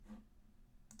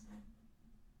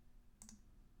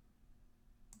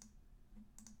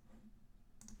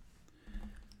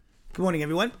Good morning,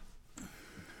 everyone.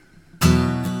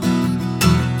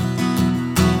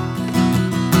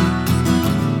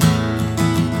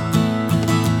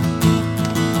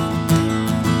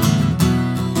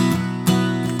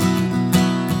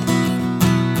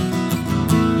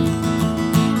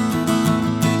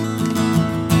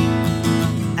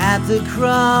 At the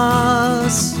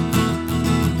cross,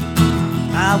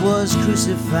 I was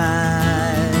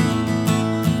crucified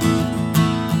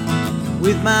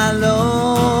with my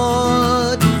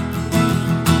Lord.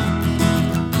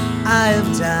 I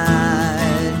have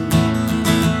died.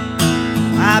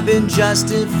 I've been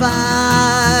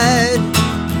justified,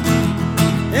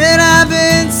 and I've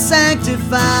been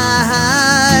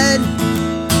sanctified.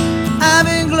 I've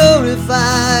been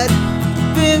glorified,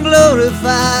 been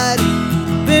glorified,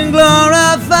 been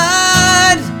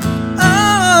glorified.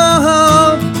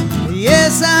 Oh,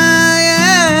 yes, I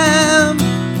am.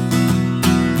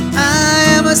 I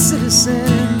am a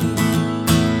citizen.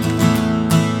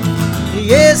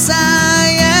 Yes,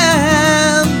 I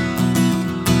am.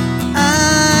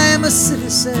 I am a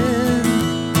citizen,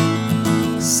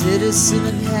 citizen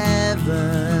of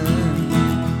heaven.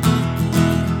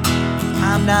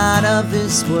 I'm not of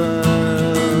this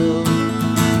world.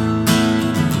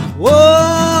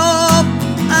 Oh,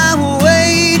 I will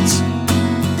wait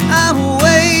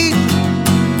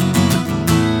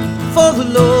for the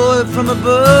Lord from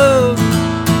above.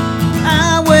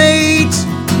 I wait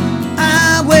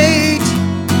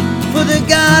for the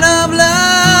God of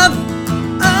love.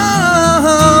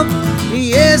 Oh,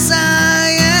 yes, I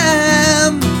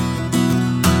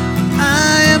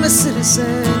am a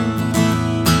citizen.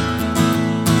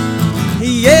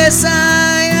 Yes, I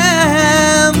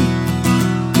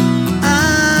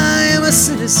am a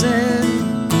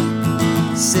citizen,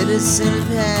 citizen of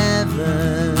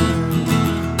heaven.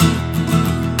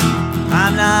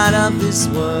 I'm not of this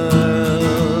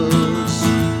world.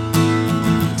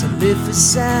 To live for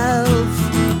self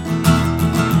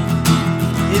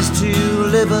is to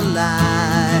live a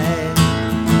lie.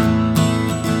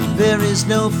 There is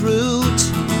no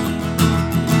fruit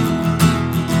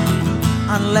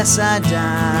unless I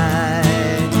die.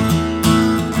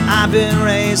 I've been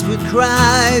raised with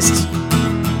Christ,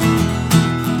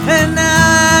 and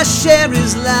I share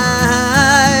His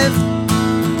life.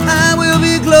 I will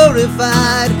be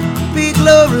glorified, be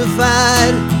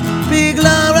glorified, be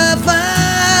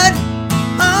glorified.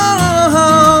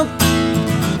 Oh,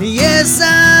 yes,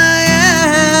 I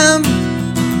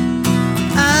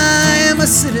am a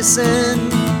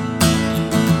citizen.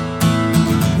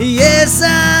 Yes,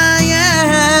 I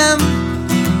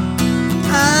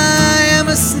am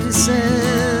a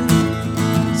citizen,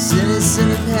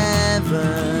 citizen of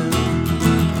heaven.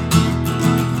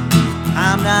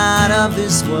 I'm not of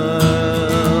this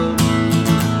world.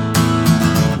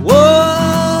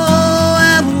 Whoa,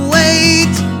 I will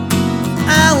wait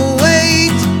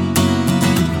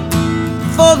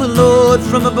for the Lord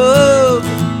from above.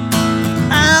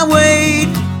 I wait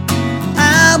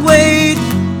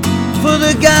for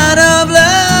the God of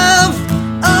love.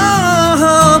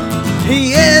 Oh,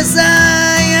 yes,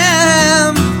 I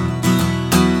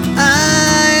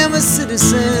am a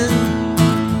citizen.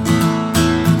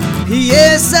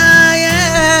 Yes, I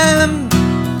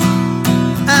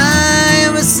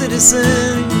am a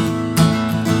citizen,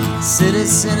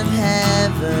 citizen of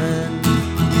heaven.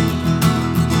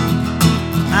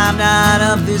 I'm not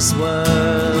of this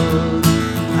world.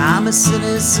 I'm a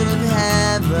citizen of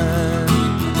heaven.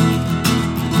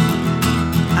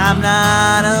 I'm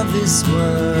not of this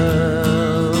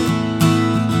world.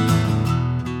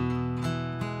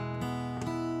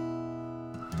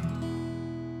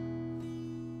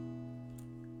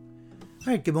 All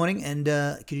right, good morning, and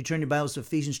could you turn your Bibles to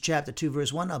Ephesians chapter 2,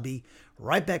 verse 1? I'll be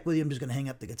right back with you. I'm just going to hang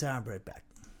up the guitar and be right back.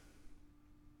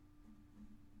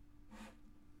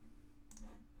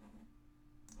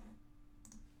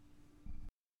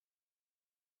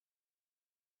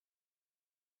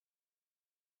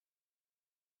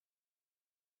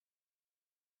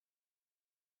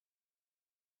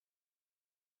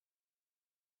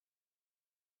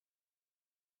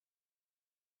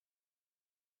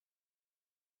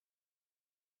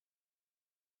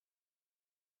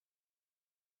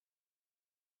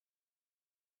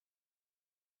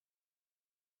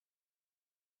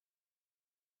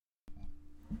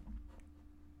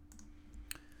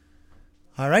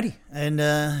 Alrighty, and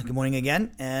good morning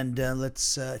again, and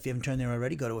let's, if you haven't turned there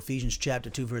already, go to Ephesians chapter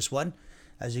 2, verse 1.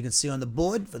 As you can see on the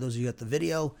board, for those of you at the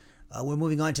video, we're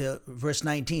moving on to verse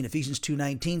 19, Ephesians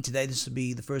 2.19 today. This will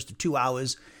be the first of 2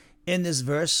 hours in this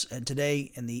verse, and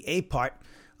today in the A part,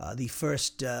 the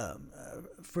first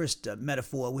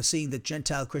metaphor, we're seeing that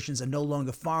Gentile Christians are no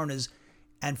longer foreigners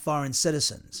and foreign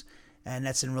citizens, and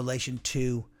that's in relation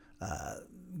to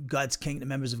God's kingdom,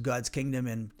 members of God's kingdom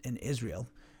in Israel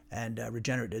and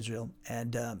regenerate Israel.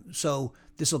 And so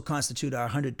this will constitute our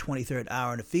 123rd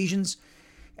hour in Ephesians.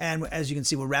 And as you can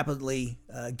see, we're rapidly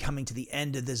coming to the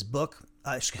end of this book.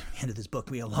 End of this book,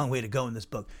 we have a long way to go in this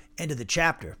book. End of the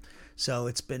chapter. So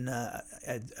it's been,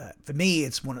 for me,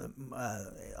 it's one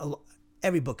of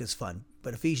every book is fun,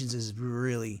 but Ephesians is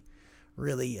really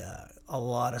a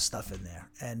lot of stuff in there.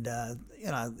 And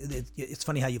it's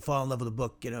funny how you fall in love with a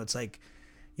book. It's like,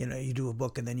 you do a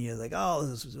book and then you're like, oh,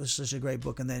 this was such a great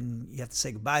book, and then you have to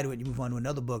say goodbye to it and you move on to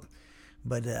another book.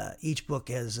 But each book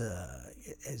has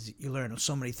you learn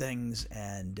so many things,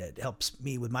 and it helps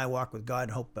me with my walk with God.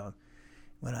 And hope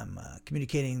when I'm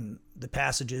communicating the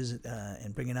passages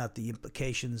and bringing out the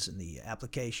implications and the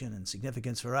application and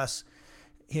significance for us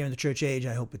here in the church age,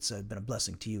 I hope it's been a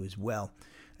blessing to you as well.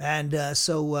 And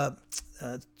so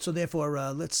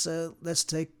therefore, let's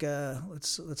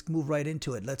move right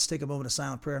into it. Let's take a moment of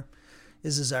silent prayer.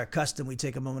 This is our custom. We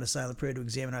take a moment of silent prayer to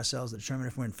examine ourselves, to determine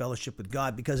if we're in fellowship with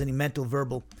God, because any mental,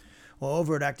 verbal, or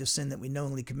overt act of sin that we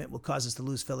knowingly commit will cause us to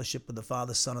lose fellowship with the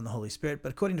Father, Son, and the Holy Spirit.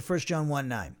 But according to 1 John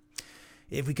 1:9,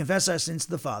 if we confess our sins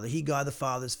to the Father, He, God the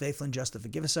Father, is faithful and just to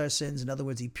forgive us our sins. In other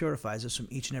words, He purifies us from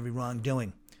each and every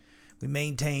wrongdoing. We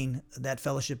maintain that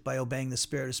fellowship by obeying the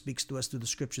Spirit who speaks to us through the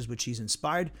Scriptures which He's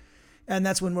inspired. And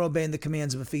that's when we're obeying the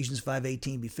commands of Ephesians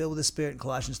 5:18, be filled with the Spirit, and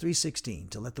Colossians 3:16,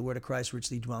 to let the word of Christ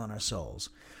richly dwell in our souls.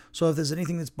 So if there's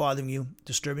anything that's bothering you,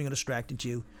 disturbing or distracting to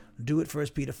you, do it.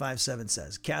 1 Peter 5:7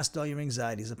 says, cast all your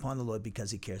anxieties upon the Lord because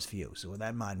He cares for you. So with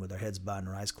that in mind, with our heads bowed and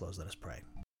our eyes closed, let us pray.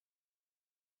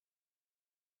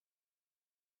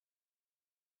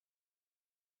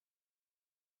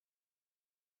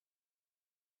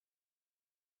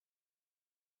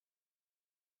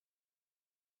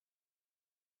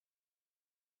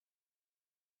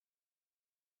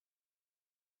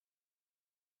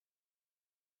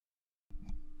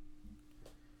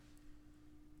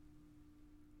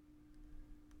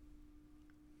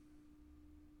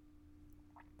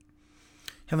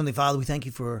 Heavenly Father, we thank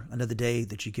You for another day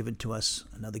that You've given to us,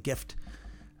 another gift,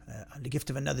 the gift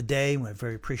of another day. We're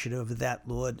very appreciative of that,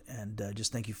 Lord, and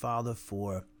just thank You, Father,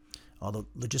 for all the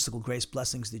logistical grace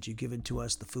blessings that You've given to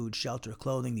us, the food, shelter,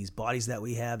 clothing, these bodies that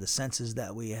we have, the senses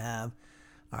that we have,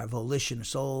 our volition, our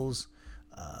souls.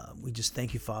 We just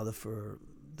thank You, Father, for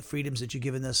the freedoms that You've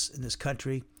given us in this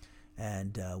country,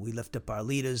 and we lift up our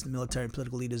leaders, the military and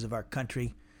political leaders of our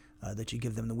country, that You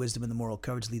give them the wisdom and the moral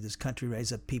courage to lead this country,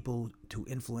 raise up people to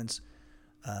influence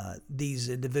these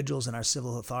individuals and our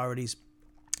civil authorities,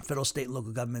 federal, state, and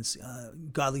local governments,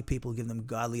 godly people, give them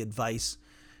godly advice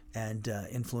and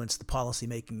influence the policy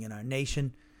making in our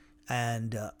nation.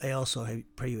 And I also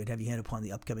pray You would have Your hand upon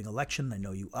the upcoming election. I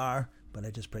know You are, but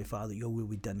I just pray, Father, that Your will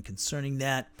be done concerning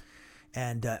that.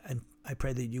 And I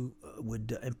pray that You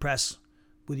would impress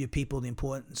with Your people the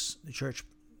importance, the church,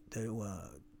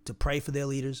 to pray for their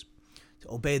leaders,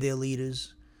 to obey their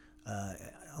leaders,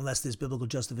 unless there's biblical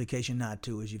justification not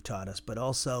to, as You've taught us, but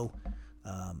also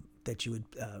that You would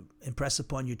impress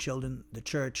upon Your children, the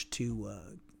church, to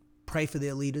pray for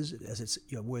their leaders, as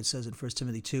Your word says in 1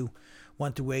 Timothy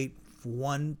 2:1-8, for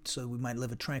one, so we might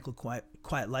live a tranquil,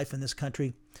 quiet life in this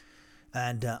country,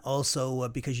 and also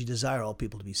because You desire all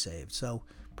people to be saved. So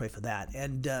pray for that.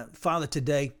 And Father,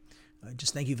 today, I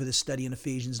just thank You for this study in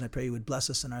Ephesians, and I pray You would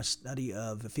bless us in our study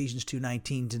of Ephesians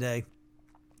 2:19 today.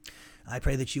 I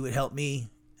pray that You would help me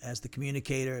as the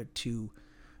communicator to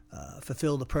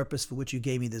fulfill the purpose for which You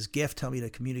gave me this gift. Help me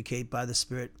to communicate by the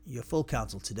Spirit Your full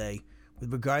counsel today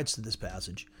with regards to this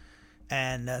passage,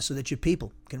 and so that Your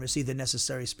people can receive the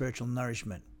necessary spiritual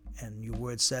nourishment. And Your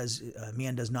word says,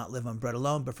 man does not live on bread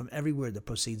alone, but from every word that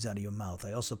proceeds out of Your mouth.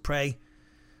 I also pray,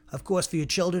 of course, for Your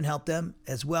children. Help them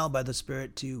as well by the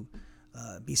Spirit to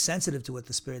be sensitive to what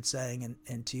the Spirit's saying,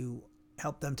 and to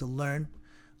help them to learn,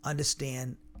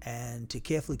 understand, and to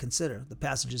carefully consider the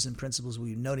passages and principles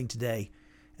we're noting today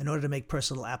in order to make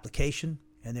personal application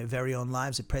in their very own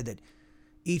lives. I pray that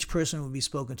each person would be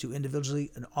spoken to individually,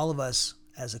 and all of us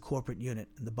as a corporate unit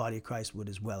in the body of Christ would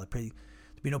as well. I pray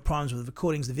there be no problems with the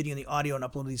recordings, the video, and the audio, and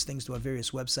uploading these things to our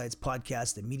various websites,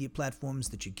 podcasts, and media platforms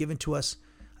that You've given to us.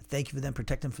 I thank You for them,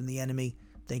 protect them from the enemy.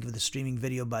 Thank You for the streaming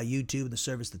video by YouTube and the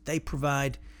service that they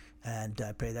provide, and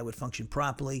I pray that would function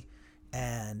properly.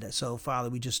 And so, Father,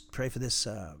 we just pray for this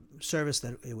service,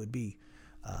 that it would be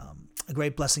a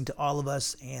great blessing to all of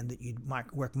us, and that You'd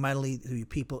work mightily through Your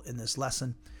people in this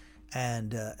lesson,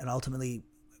 and ultimately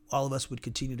all of us would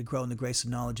continue to grow in the grace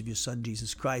and knowledge of Your Son,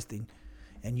 Jesus Christ,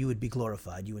 and you would be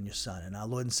glorified, you and your Son. In our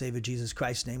Lord and Savior Jesus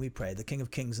Christ's name we pray, the King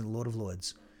of Kings and the Lord of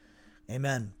Lords.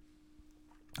 Amen.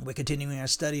 We're continuing our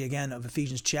study again of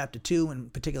Ephesians chapter 2,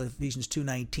 and particularly Ephesians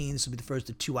 2.19. This will be the first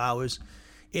of 2 hours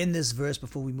in this verse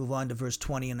before we move on to verse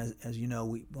 20. And as you know,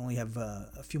 we only have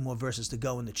a few more verses to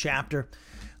go in the chapter.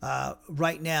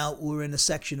 Right now, we're in the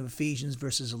section of Ephesians,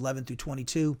 verses 11 through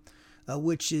 22,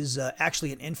 which is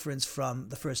actually an inference from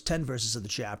the first 10 verses of the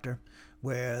chapter,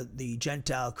 where the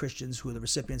Gentile Christians who were the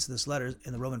recipients of this letter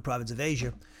in the Roman province of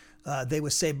Asia, they were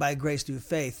saved by grace through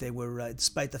faith. They were,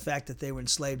 despite the fact that they were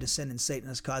enslaved to sin and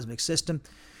Satan's cosmic system,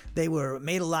 they were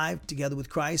made alive together with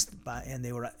Christ,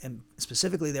 and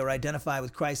specifically they were identified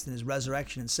with Christ in his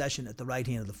resurrection and session at the right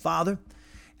hand of the Father.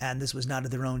 And this was not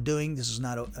of their own doing. This was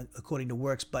not according to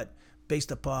works, but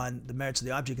based upon the merits of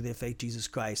the object of their faith, Jesus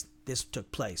Christ. This took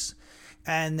place.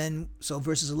 And then, so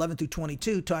verses 11 through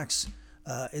 22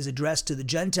 is addressed to the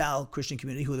Gentile Christian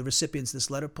community who are the recipients of this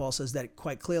letter. Paul says that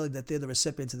quite clearly, that they're the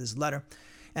recipients of this letter.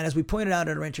 And as we pointed out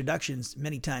in our introductions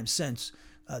many times since,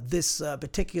 this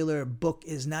particular book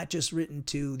is not just written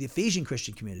to the Ephesian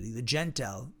Christian community, the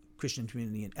Gentile Christian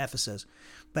community in Ephesus,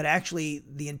 but actually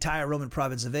the entire Roman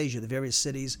province of Asia, the various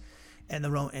cities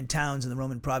and towns in the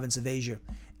Roman province of Asia.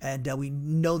 And we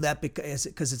know that because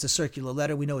it's a circular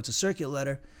letter. We know it's a circular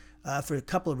letter for a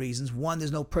couple of reasons. One,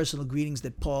 there's no personal greetings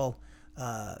that Paul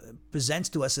presents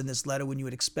to us in this letter when you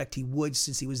would expect he would,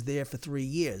 since he was there for 3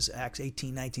 years. Acts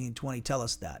 18, 19, and 20 tell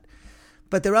us that.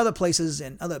 But there are other places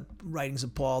and other writings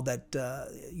of Paul that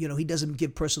he doesn't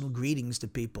give personal greetings to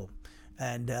people,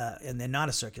 and they're not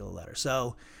a circular letter.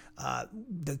 So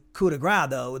the coup de grace,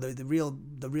 though, the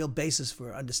real basis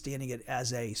for understanding it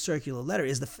as a circular letter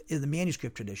is the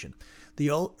manuscript tradition.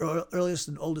 The earliest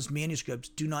and oldest manuscripts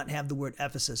do not have the word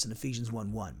Ephesus in Ephesians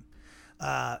 1:1.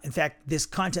 In fact,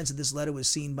 contents of this letter was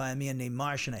seen by a man named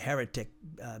Marcion, a heretic,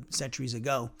 centuries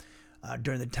ago,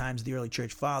 during the times of the early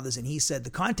church fathers, and he said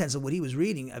the contents of what he was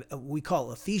reading, we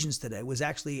call Ephesians today, was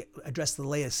actually addressed to the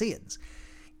Laodiceans.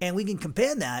 And we can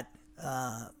compare that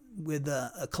with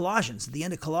Colossians. At the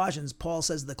end of Colossians, Paul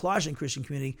says to the Colossian Christian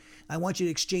community, I want you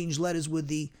to exchange letters with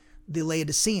the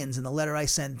Laodiceans in the letter I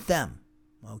sent them.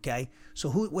 Okay? So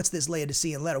what's this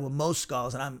Laodicean letter? Well, most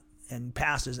scholars and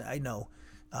pastors I know,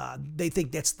 they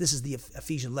think this is the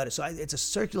Ephesian letter. So it's a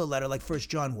circular letter like 1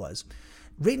 John was.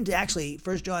 Written to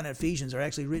 1 John and Ephesians are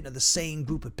actually written to the same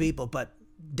group of people, but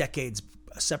decades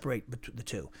separate the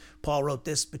two. Paul wrote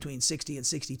this between 60 and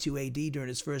 62 AD during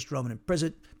his first Roman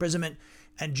imprisonment,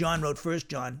 and John wrote 1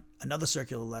 John, another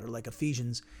circular letter like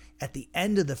Ephesians, at the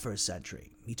end of the first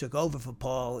century. He took over for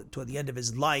Paul toward the end of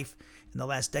his life, in the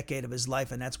last decade of his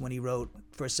life, and that's when he wrote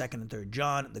 1st, 2nd, and 3rd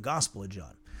John, the Gospel of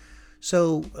John.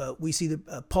 So we see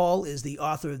that Paul is the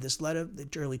author of this letter, the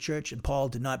early church, and Paul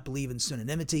did not believe in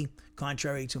pseudonymity,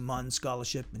 contrary to modern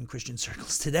scholarship in Christian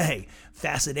circles today,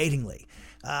 fascinatingly.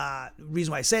 The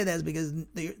reason why I say that is because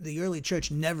the early church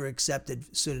never accepted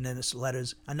pseudonymous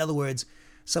letters. In other words,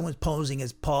 someone's posing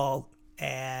as Paul,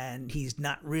 and he's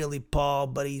not really Paul,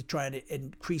 but he's trying to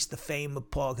increase the fame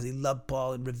of Paul because he loved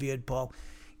Paul and revered Paul.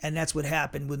 And that's what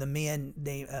happened with a man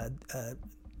named a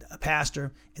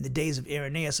pastor in the days of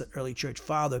Irenaeus, an early church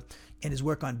father, in his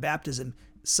work on baptism.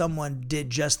 Someone did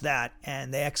just that,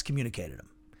 and they excommunicated him.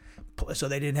 So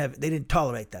they didn't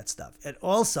tolerate that stuff. And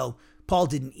also, Paul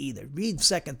didn't either. Read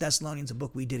 2 Thessalonians, a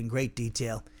book we did in great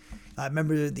detail. I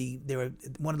remember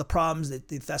one of the problems that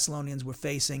the Thessalonians were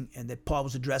facing and that Paul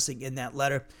was addressing in that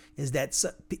letter is that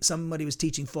somebody was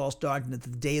teaching false doctrine that the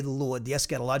day of the Lord, the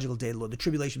eschatological day of the Lord, the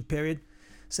tribulation period,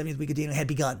 70th week of Daniel, had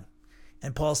begun.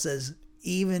 And Paul says,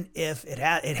 even if it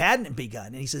hadn't begun,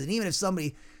 and he says, and even if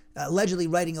somebody allegedly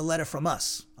writing a letter from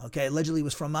us, okay, allegedly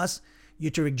was from us,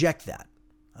 you're to reject that.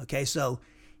 Okay, so,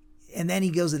 and then he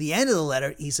goes to the end of the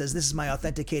letter, he says, this is my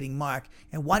authenticating mark.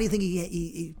 And why do you think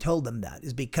he told them that?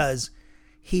 Is because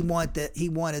he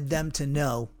wanted them to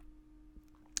know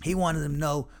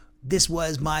this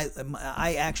was I'm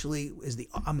actually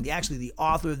the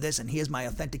author of this, and here's my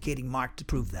authenticating mark to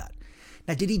prove that.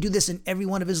 Now, did he do this in every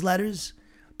one of his letters?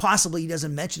 Possibly he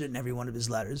doesn't mention it in every one of his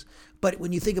letters. But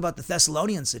when you think about the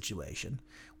Thessalonian situation,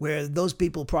 where those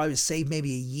people probably saved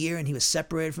maybe a year and he was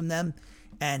separated from them,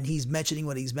 and he's mentioning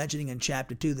what he's mentioning in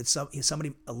chapter 2, that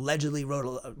somebody allegedly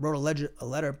wrote a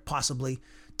letter, possibly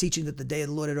teaching that the day of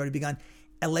the Lord had already begun,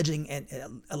 alleging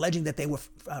that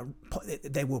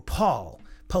they were Paul,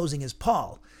 posing as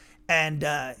Paul,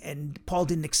 and Paul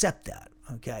didn't accept that.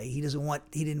 Okay, he didn't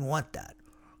want that.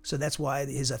 So that's why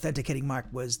his authenticating mark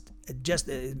was it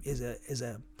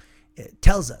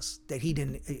tells us that he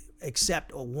didn't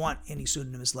accept or want any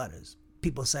pseudonymous letters.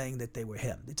 People saying that they were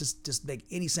him. It just make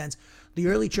any sense. The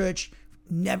early church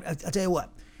Never. I'll tell you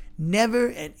what. Never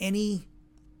at any,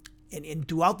 in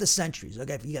throughout the centuries.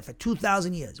 Okay, you got for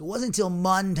 2,000 years. It wasn't until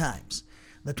modern times,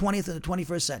 the 20th and the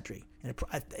 21st century,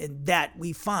 and that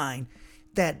we find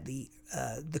that the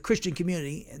Christian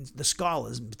community and the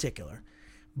scholars in particular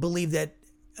believe that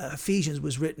Ephesians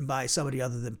was written by somebody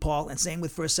other than Paul, and same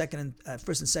with First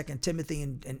and Second Timothy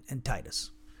and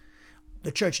Titus.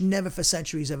 The church never for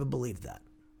centuries ever believed that.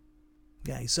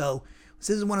 Okay, so this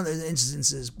is one of the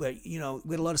instances where, we have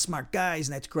a lot of smart guys,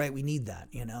 and that's great. We need that,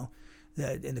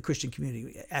 in the Christian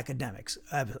community, academics.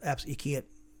 Absolutely, you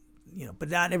can't, but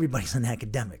not everybody's an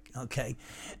academic. Okay,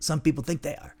 some people think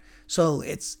they are. So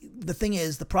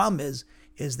the problem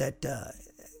is that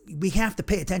we have to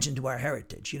pay attention to our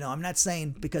heritage. I'm not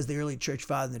saying because the early church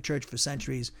father in the church for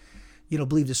centuries,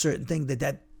 believed a certain thing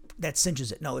that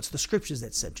cinches it. No, it's the scriptures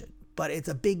that cinch it. But it's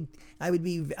a big. I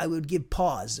would give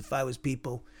pause if I was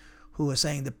people who are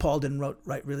saying that Paul didn't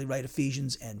really write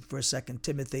Ephesians and First, Second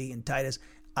Timothy and Titus.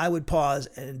 I would pause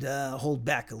and hold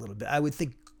back a little bit. I would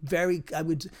think I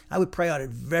would pray on it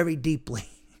very deeply,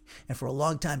 and for a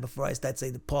long time before I start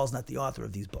saying that Paul's not the author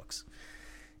of these books.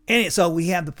 And so we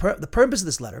have the purpose of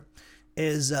this letter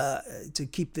is to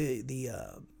keep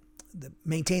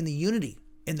maintain the unity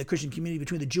in the Christian community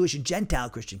between the Jewish and Gentile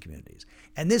Christian communities.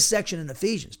 And this section in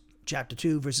Ephesians chapter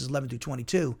 2 verses 11 through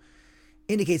 22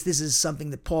 indicates this is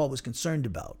something that Paul was concerned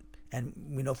about, and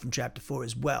we know from chapter 4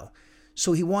 as well.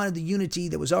 So he wanted the unity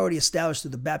that was already established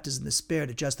through the baptism in the Spirit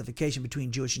of justification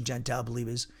between Jewish and Gentile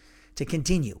believers to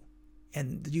continue.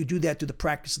 And you do that through the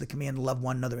practice of the command to love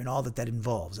one another and all that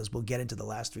involves, as we'll get into the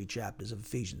last 3 chapters of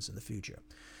Ephesians in the future.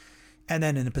 And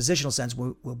then in a positional sense,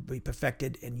 we'll be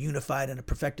perfected and unified in a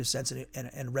perfective sense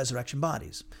and resurrection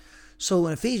bodies. So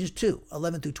in Ephesians 2,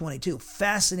 11 through 22,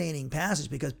 fascinating passage,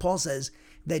 because Paul says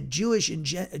that Jewish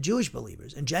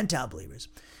believers and Gentile believers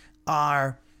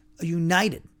are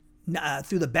united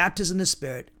through the baptism in the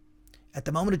Spirit at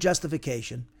the moment of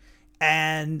justification,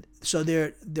 and so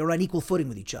they're on equal footing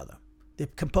with each other. They're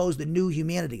composed of new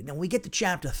humanity. Now, when we get to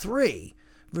chapter 3,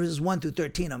 verses 1 through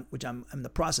 13, which I'm in the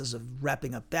process of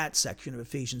wrapping up that section of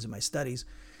Ephesians in my studies,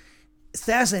 it's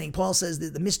fascinating. Paul says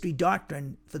that the mystery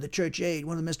doctrine for the church age,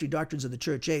 one of the mystery doctrines of the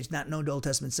church age, not known to Old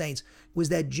Testament saints, was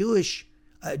that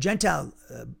Gentile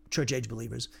church age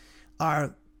believers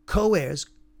are co-heirs,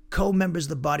 co-members of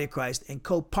the body of Christ, and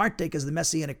co-partakers of the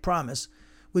messianic promise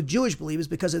with Jewish believers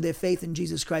because of their faith in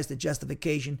Jesus Christ at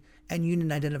justification and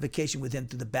union identification with him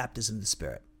through the baptism of the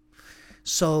Spirit.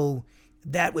 So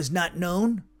that was not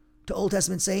known to Old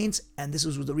Testament saints, and this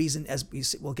was the reason, as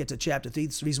we'll get to chapter 3,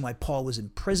 this is the reason why Paul was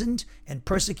imprisoned and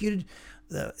persecuted.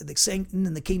 The Satan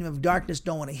and the kingdom of darkness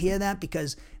don't want to hear that,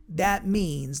 because that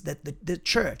means that the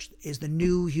church is the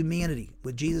new humanity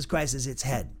with Jesus Christ as its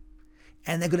head.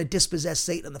 And they're going to dispossess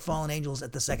Satan and the fallen angels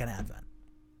at the second advent.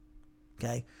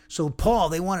 Okay? So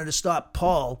they wanted to stop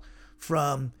Paul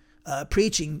from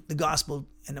preaching the gospel,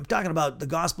 and I'm talking about the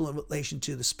gospel in relation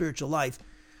to the spiritual life,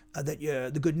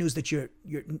 the good news that you're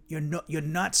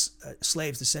not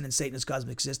slaves to sin and Satan's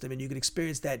cosmic system, and you can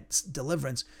experience that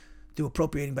deliverance through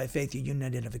appropriating by faith your union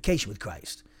identification with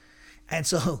Christ. And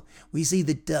so we see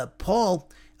that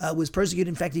Paul was persecuted.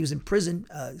 In fact, he was in prison.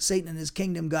 Satan and his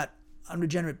kingdom got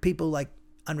unregenerate people like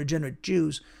unregenerate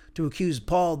Jews to accuse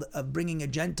Paul of bringing a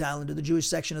Gentile into the Jewish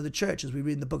section of the church, as we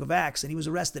read in the book of Acts, and he was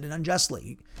arrested and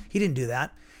unjustly. He didn't do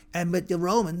that. But the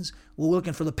Romans were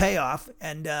looking for the payoff,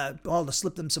 and Paul to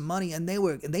slip them some money, and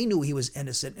they knew he was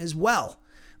innocent as well.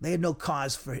 They had no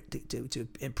cause to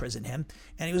imprison him,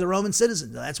 and he was a Roman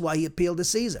citizen. That's why he appealed to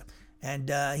Caesar, and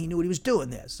he knew what he was doing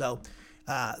there. So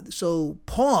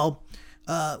Paul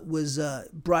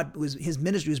his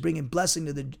ministry was bringing blessing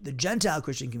to the Gentile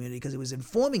Christian community, because it was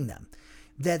informing them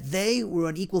that they were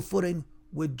on equal footing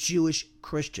with Jewish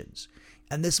Christians.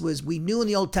 And we knew in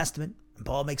the Old Testament, and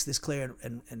Paul makes this clear,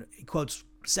 and he quotes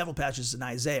several passages in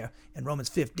Isaiah and Romans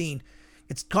 15.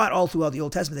 It's taught all throughout the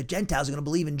Old Testament that Gentiles are going to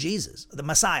believe in Jesus, the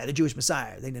Messiah, the Jewish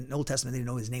Messiah. In the Old Testament, they didn't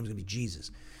know his name was going to be Jesus.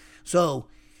 So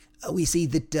we see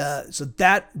that,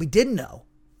 that we didn't know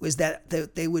was that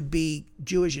they would be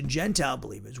Jewish and Gentile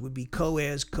believers, would be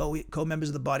co-heirs, co-members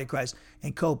of the body of Christ,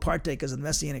 and co-partakers of the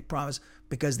messianic promise,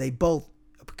 because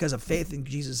of faith in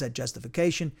Jesus at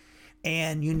justification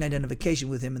and union identification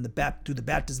with him through the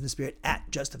baptism of the Spirit at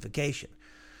justification.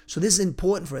 So this is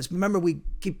important for us. Remember, I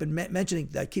keep mentioning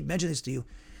this to you.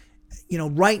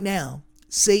 Right now,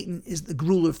 Satan is the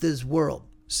ruler of this world.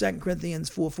 2 Corinthians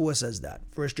 4:4 says that.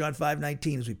 1 John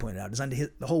 5:19, as we pointed out, is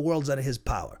the whole world is under his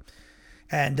power.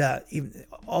 And even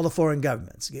all the foreign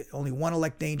governments. Only one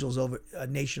elect angel is over a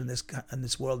nation in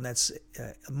this world, and that's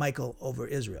Michael over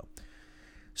Israel.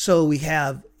 So we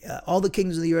have all the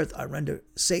kingdoms of the earth are under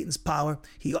Satan's power.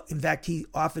 In fact, he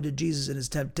offered to Jesus in his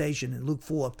temptation in Luke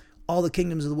 4, all the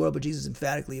kingdoms of the world, but Jesus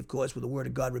emphatically, of course, with the word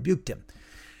of God, rebuked him.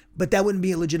 But that wouldn't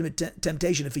be a legitimate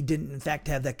temptation if he didn't, in fact,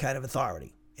 have that kind of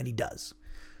authority. And he does.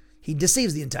 He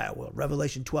deceives the entire world.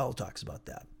 Revelation 12 talks about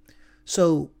that.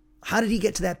 So how did he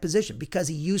get to that position? Because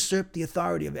he usurped the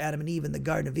authority of Adam and Eve in the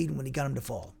Garden of Eden when he got them to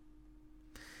fall.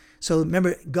 So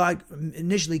remember, God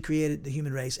initially created the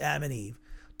human race, Adam and Eve,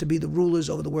 to be the rulers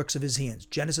over the works of his hands.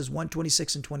 Genesis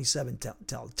 1:26 and 27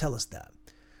 tell us that.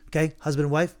 Okay, husband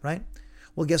and wife, right?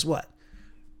 Well, guess what?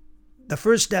 The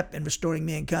first step in restoring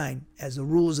mankind as the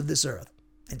rulers of this earth,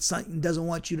 and Satan doesn't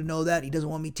want you to know that, he doesn't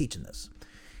want me teaching this,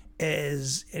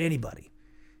 is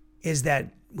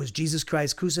that was Jesus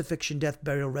Christ's crucifixion, death,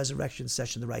 burial, resurrection,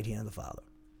 session at the right hand of the Father.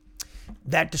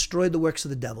 That destroyed the works of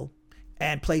the devil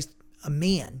and placed a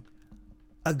man,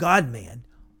 a God-man,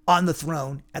 on the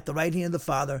throne at the right hand of the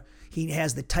Father. He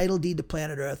has the title deed to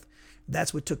planet Earth.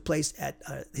 That's what took place at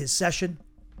his session.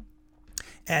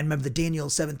 And remember the Daniel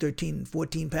 7:13 and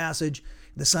 14 passage.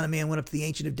 The Son of Man went up to the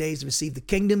Ancient of Days to receive the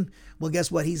kingdom. Well,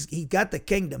 guess what? He got the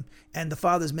kingdom, and the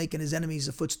Father's making his enemies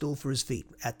a footstool for his feet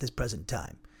at this present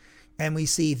time. And we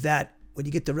see that when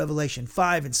you get to Revelation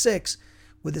 5 and 6,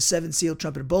 with the seven seal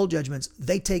trumpet bowl judgments,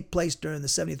 they take place during the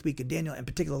 70th week of Daniel, in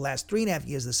particular the last 3.5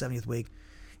 years of the 70th week,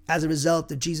 as a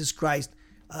result of Jesus Christ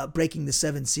breaking the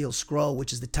seven seal scroll,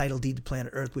 which is the title deed to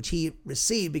planet Earth, which he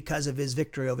received because of his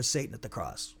victory over Satan at the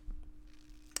cross.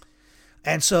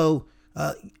 And so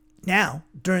now,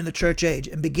 during the church age,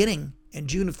 and beginning in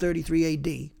June of 33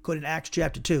 AD, according to Acts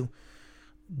chapter 2,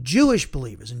 Jewish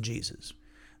believers in Jesus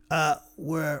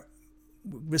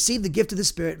received the gift of the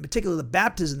Spirit, in particular the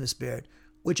baptism of the Spirit,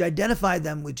 which identified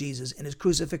them with Jesus in his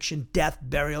crucifixion, death,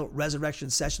 burial, resurrection,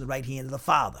 session at the right hand of the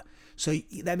Father. So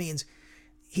that means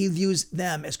he views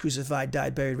them as crucified,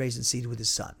 died, buried, raised, and seated with his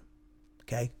Son.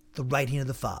 Okay? The right hand of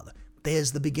the Father.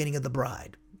 There's the beginning of the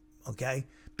bride. Okay?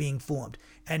 Being formed.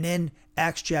 And in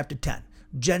Acts chapter 10,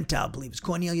 Gentile believers,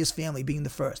 Cornelius' family being the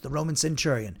first, the Roman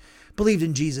centurion, believed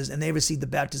in Jesus, and they received the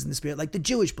baptism of the Spirit like the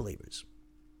Jewish believers.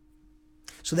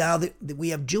 So now we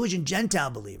have Jewish and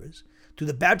Gentile believers, through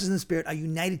the baptism of the Spirit, are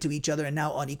united to each other and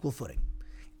now on equal footing.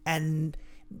 And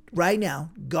right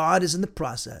now, God is in the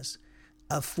process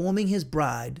of forming his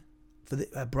bride,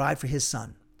 a bride for his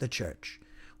Son, the church,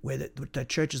 where the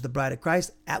church is the bride of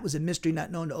Christ. That was a mystery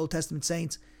not known to Old Testament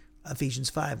saints. Ephesians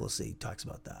 5, we'll see, talks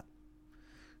about that.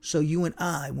 So you and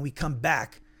I, when we come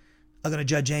back, are going to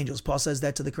judge angels. Paul says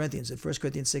that to the Corinthians in 1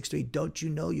 Corinthians 6:3. Don't you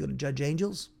know you're going to judge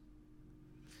angels?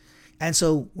 And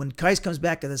so when Christ comes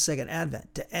back at the second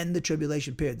advent to end the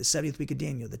tribulation period, the 70th week of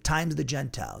Daniel, the times of the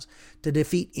Gentiles, to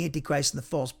defeat Antichrist and the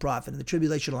false prophet and the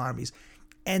tribulational armies,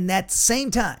 and that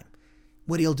same time,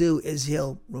 what he'll do is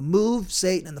he'll remove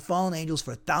Satan and the fallen angels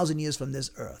for 1,000 years from this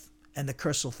earth, and the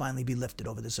curse will finally be lifted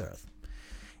over this earth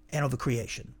and over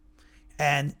creation.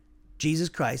 And Jesus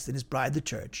Christ and his bride, the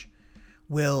church,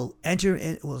 will enter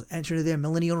into their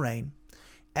millennial reign,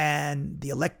 and the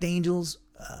elect angels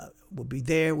will be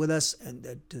there with us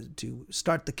and to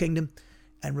start the kingdom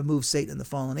and remove Satan and the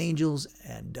fallen angels.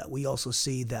 And we also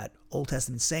see that Old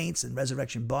Testament saints and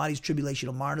resurrection bodies,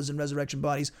 tribulational martyrs and resurrection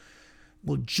bodies,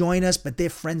 will join us, but they're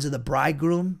friends of the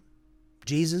bridegroom,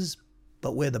 Jesus,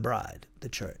 but we're the bride, the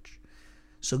church.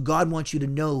 So God wants you to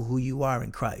know who you are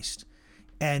in Christ.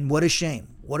 And what a shame,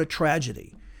 what a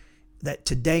tragedy that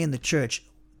today in the church,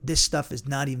 this stuff is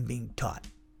not even being taught.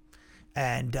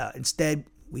 And instead,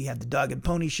 we have the dog and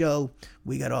pony show.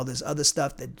 We got all this other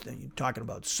stuff that you're talking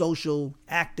about, social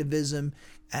activism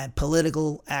and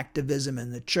political activism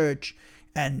in the church.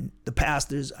 And the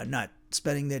pastors are not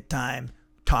spending their time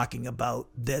talking about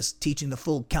this, teaching the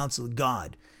full counsel of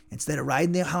God. Instead of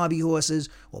riding their hobby horses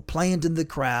or playing to the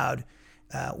crowd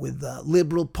with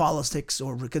liberal politics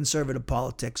or conservative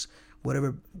politics,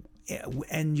 whatever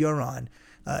end you're on,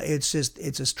 it's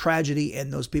a tragedy,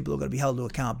 and those people are going to be held to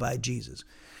account by Jesus.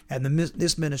 And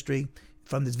this ministry,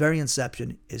 from its very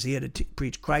inception, is here to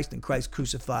preach Christ and Christ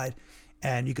crucified.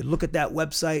 And you can look at that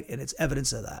website, and it's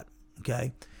evidence of that.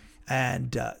 Okay,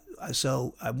 and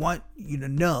so I want you to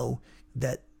know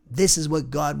that this is what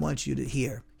God wants you to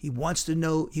hear. He wants you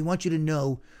to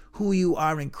know who you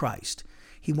are in Christ.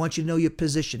 He wants you to know your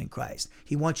position in Christ.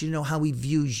 He wants you to know how he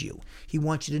views you. He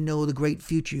wants you to know the great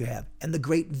future you have and the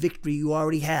great victory you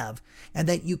already have, and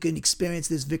that you can experience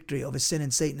this victory over sin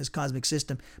and Satan, his cosmic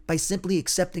system, by simply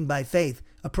accepting by faith,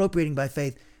 appropriating by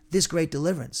faith, this great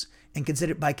deliverance,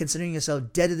 and by considering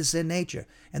yourself dead to the sin nature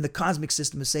and the cosmic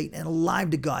system of Satan and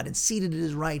alive to God and seated at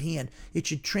his right hand. It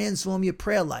should transform your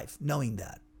prayer life, knowing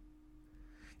that.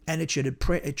 and it should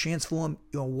transform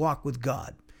your walk with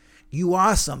God. You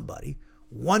are somebody.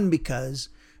 One, because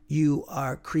you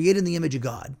are created in the image of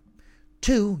God.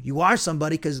 Two, you are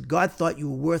somebody because God thought you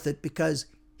were worth it because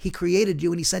he created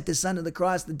you and he sent his son to the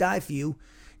cross to die for you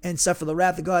and suffer the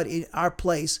wrath of God in our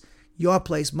place, your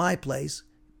place, my place,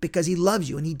 because he loves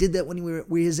you. And he did that when we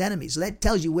were his enemies. So that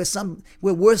tells you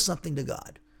we're worth something to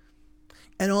God.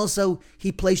 And also,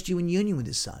 he placed you in union with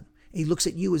his son. He looks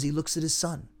at you as he looks at his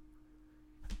son.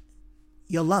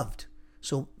 You're loved.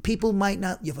 So people might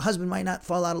not, your husband might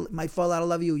fall out of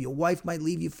love you. Your wife might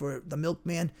leave you for the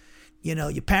milkman.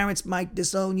 Your parents might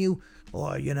disown you,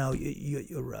 or,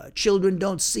 your children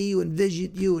don't see you and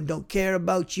visit you and don't care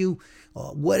about you,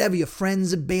 or whatever. Your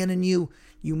friends abandon you.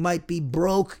 You might be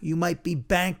broke. You might be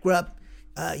bankrupt.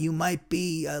 You might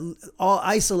be all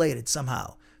isolated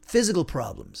somehow. Physical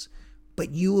problems. But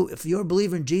if you're a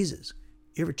believer in Jesus,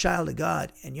 you're a child of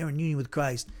God and you're in union with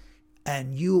Christ,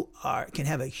 and you can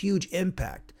have a huge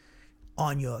impact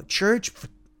on your church,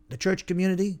 the church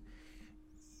community,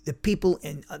 the people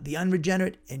in the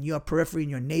unregenerate in your periphery, in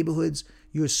your neighborhoods,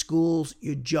 your schools,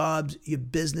 your jobs, your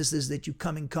businesses that you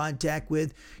come in contact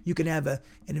with. You can have an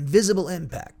invisible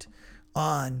impact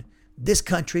on this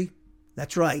country.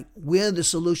 That's right. We're the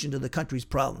solution to the country's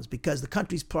problems, because the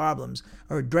country's problems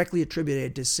are directly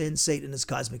attributed to sin, Satan, and his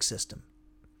cosmic system.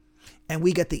 And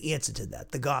we got the answer to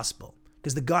that, the gospel.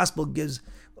 Because the gospel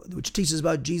which teaches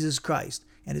about Jesus Christ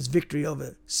and his victory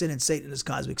over sin and Satan and his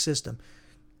cosmic system.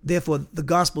 Therefore, the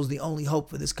gospel is the only hope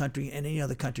for this country and any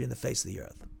other country in the face of the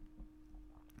earth.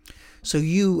 So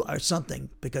you are something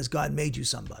because God made you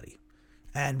somebody.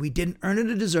 And we didn't earn it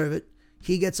or deserve it.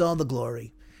 He gets all the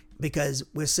glory because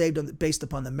we're saved based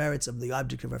upon the merits of the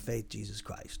object of our faith, Jesus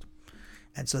Christ.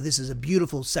 And so this is a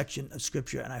beautiful section of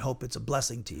Scripture, and I hope it's a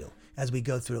blessing to you as we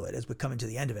go through it, as we're coming to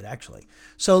the end of it, actually.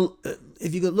 So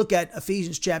if you could look at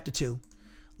Ephesians chapter 2,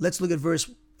 let's look at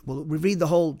we'll read the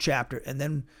whole chapter, and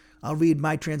then I'll read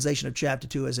my translation of chapter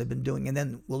 2 as I've been doing, and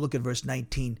then we'll look at verse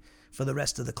 19 for the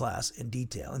rest of the class in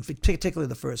detail, and particularly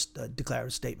the first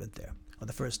declarative statement there, or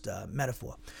the first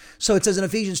metaphor. So it says in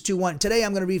Ephesians 2:1, today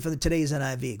I'm going to read from today's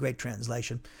NIV, great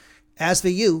translation. As for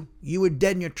you, you were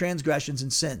dead in your transgressions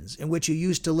and sins, in which you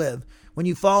used to live, when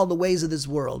you followed the ways of this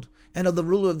world, and of the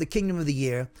ruler of the kingdom of the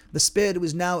air, the spirit who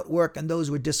is now at work in those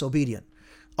who are disobedient.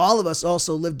 All of us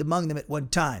also lived among them at one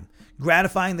time,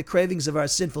 gratifying the cravings of our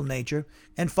sinful nature,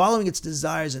 and following its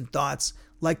desires and thoughts.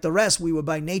 Like the rest, we were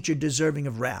by nature deserving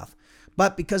of wrath.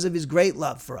 But because of his great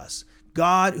love for us,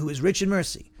 God, who is rich in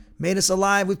mercy, made us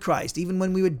alive with Christ, even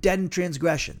when we were dead in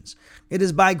transgressions. It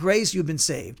is by grace you have been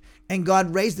saved, and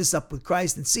God raised us up with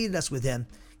Christ and seated us with him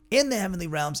in the heavenly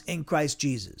realms in Christ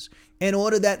Jesus, in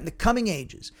order that in the coming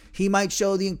ages he might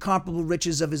show the incomparable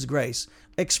riches of his grace,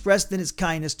 expressed in his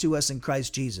kindness to us in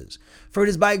Christ Jesus. For it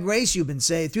is by grace you've been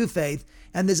saved through faith,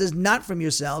 and this is not from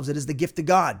yourselves, it is the gift of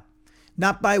God,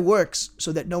 not by works,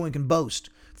 so that no one can boast.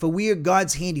 For we are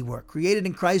God's handiwork, created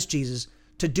in Christ Jesus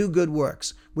to do good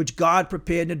works, which God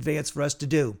prepared in advance for us to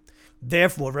do.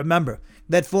 Therefore, remember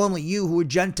that formerly you who were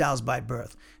Gentiles by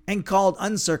birth and called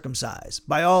uncircumcised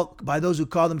by those who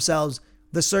call themselves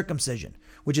the circumcision,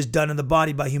 which is done in the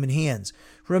body by human hands.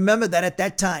 Remember that at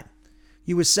that time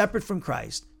you were separate from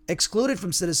Christ, excluded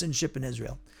from citizenship in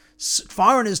Israel,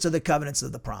 foreigners to the covenants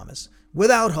of the promise,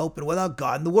 without hope and without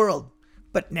God in the world.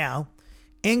 But now,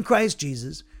 in Christ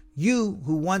Jesus, you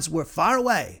who once were far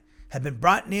away have been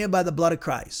brought near by the blood of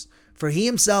Christ. For he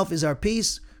himself is our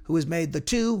peace, who has made the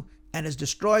two and has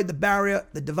destroyed the barrier,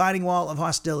 the dividing wall of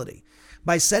hostility,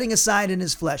 by setting aside in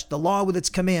his flesh the law with its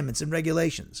commandments and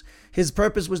regulations. His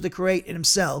purpose was to create in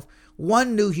himself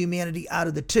one new humanity out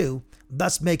of the two,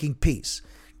 thus making peace,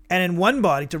 and in one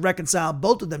body to reconcile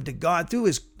both of them to God through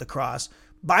the cross,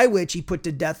 by which he put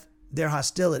to death their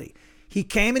hostility. He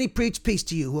came and he preached peace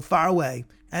to you who are far away,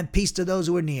 and peace to those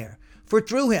who are near. For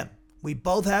through him we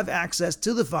both have access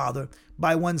to the Father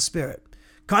by one Spirit.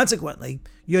 Consequently,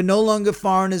 you're no longer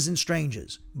foreigners and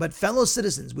strangers, but fellow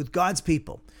citizens with God's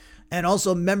people, and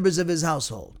also members of his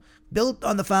household, built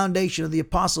on the foundation of the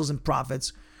apostles and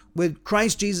prophets, with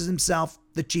Christ Jesus himself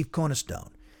the chief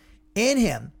cornerstone. In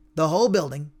him, the whole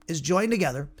building is joined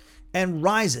together and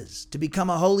rises to become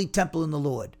a holy temple in the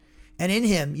Lord. And in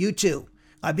him, you too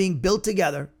are being built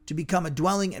together to become a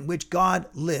dwelling in which God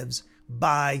lives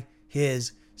by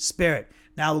his Spirit.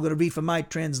 Now we're going to read from my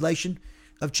translation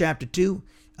of chapter 2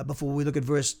 before we look at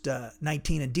verse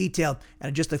 19 in detail,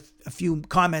 and just a few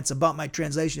comments about my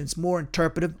translation. It's more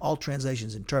interpretive. All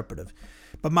translations interpretive,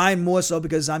 but mine more so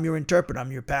because I'm your interpreter.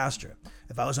 I'm your pastor.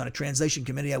 If I was on a translation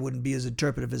committee, I wouldn't be as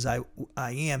interpretive as I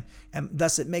am, and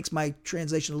thus it makes my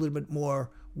translation a little bit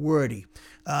more wordy.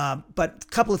 But a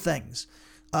couple of things.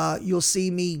 You'll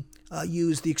see me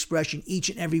use the expression each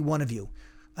and every one of you,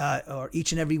 or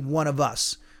each and every one of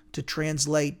us, to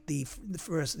translate the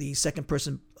second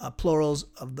person plurals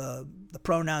of the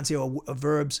pronouns here, or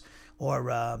verbs, or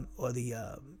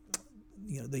the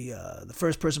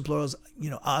first person plurals,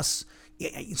 us.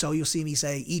 So you'll see me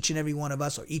say each and every one of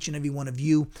us, or each and every one of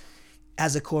you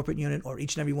as a corporate unit, or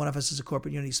each and every one of us as a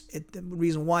corporate unit. The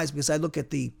reason why is because I look at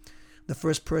the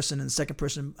first person and second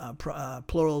person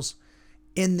plurals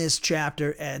in this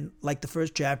chapter, and like the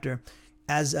first chapter,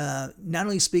 as not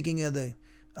only speaking of the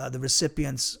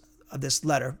recipients of this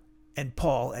letter, and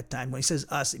Paul at time, when he says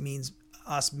us, it means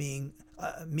us being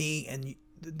me and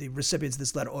the recipients of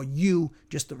this letter, or you,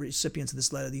 just the recipients of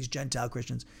this letter, these Gentile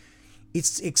Christians.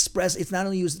 It's expressed. It's not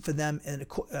only used for them and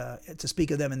to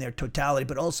speak of them in their totality,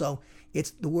 but also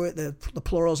it's the word. The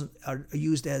plurals are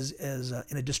used as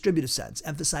in a distributive sense,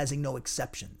 emphasizing no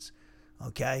exceptions.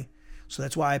 Okay, so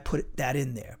that's why I put that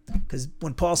in there, because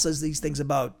when Paul says these things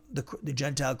about the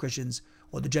Gentile Christians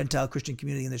or the Gentile Christian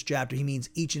community in this chapter, he means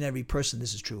each and every person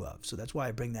this is true of. So that's why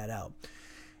I bring that out.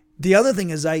 The other thing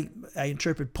is I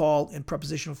interpret Paul in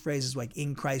prepositional phrases like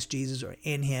in Christ Jesus, or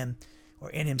in him, or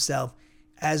in himself,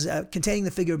 as containing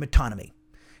the figure of metonymy.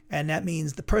 And that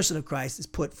means the person of Christ is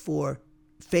put for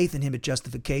faith in him at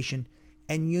justification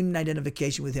and union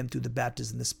identification with him through the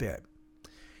baptism of the Spirit.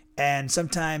 And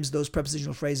sometimes those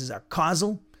prepositional phrases are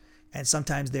causal, and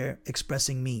sometimes they're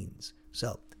expressing means.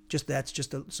 So that's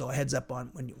just a heads up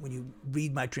on when you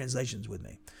read my translations with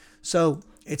me. So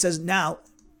it says now,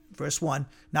 verse 1,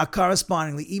 now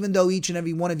correspondingly, even though each and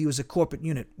every one of you is a corporate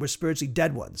unit, we're spiritually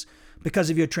dead ones because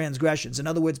of your transgressions. In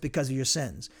other words, because of your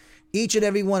sins. Each and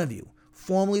every one of you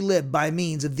formerly lived by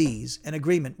means of these in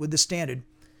agreement with the standard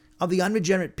of the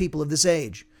unregenerate people of this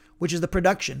age, which is the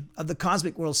production of the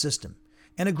cosmic world system,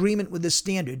 in agreement with the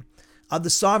standard of the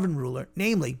sovereign ruler,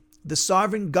 namely the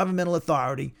sovereign governmental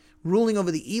authority ruling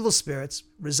over the evil spirits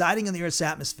residing in the earth's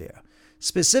atmosphere,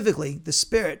 specifically the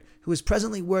spirit who is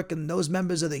presently working in those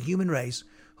members of the human race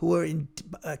who are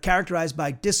characterized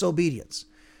by disobedience,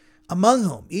 among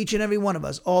whom each and every one of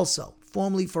us also,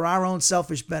 formerly for our own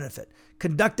selfish benefit,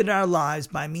 conducted our lives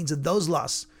by means of those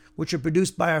lusts which are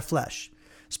produced by our flesh,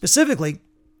 specifically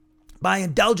by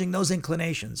indulging those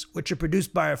inclinations which are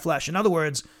produced by our flesh. In other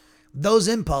words, those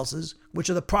impulses which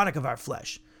are the product of our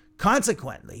flesh.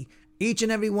 Consequently, each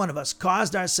and every one of us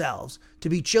caused ourselves to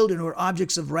be children who are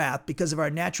objects of wrath because of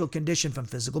our natural condition from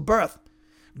physical birth,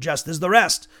 just as the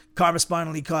rest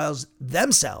correspondingly cause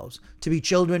themselves to be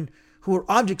children who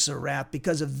are objects of wrath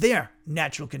because of their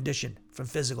natural condition from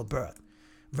physical birth.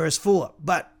 Verse 4,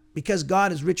 but because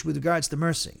God is rich with regards to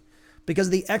mercy, because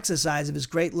of the exercise of his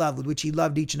great love with which he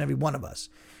loved each and every one of us,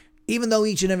 even though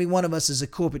each and every one of us is a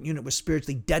corporate unit, we're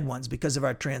spiritually dead ones because of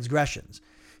our transgressions,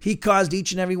 he caused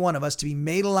each and every one of us to be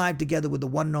made alive together with the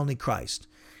one and only Christ.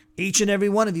 Each and every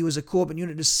one of you is a corporate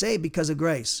unit is saved because of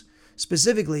grace.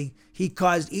 Specifically, he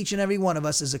caused each and every one of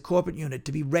us as a corporate unit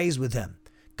to be raised with him.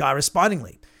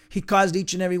 Correspondingly, he caused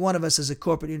each and every one of us as a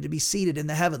corporate unit to be seated in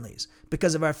the heavenlies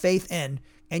because of our faith in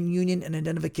and union and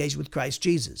identification with Christ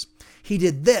Jesus. He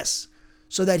did this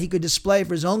so that he could display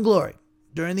for his own glory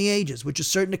during the ages, which is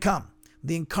certain to come,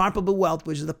 the incomparable wealth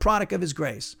which is the product of his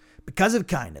grace, because of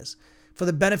kindness, for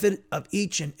the benefit of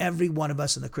each and every one of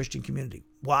us in the Christian community.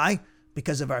 Why?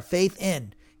 Because of our faith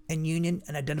in and union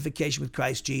and identification with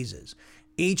Christ Jesus.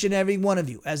 Each and every one of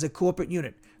you, as a corporate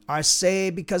unit, are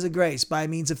saved because of grace by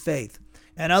means of faith.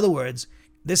 In other words,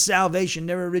 this salvation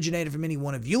never originated from any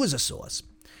one of you as a source.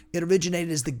 It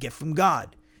originated as the gift from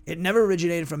God. It never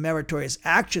originated from meritorious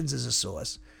actions as a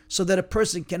source, so that a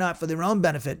person cannot, for their own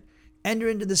benefit, enter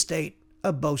into the state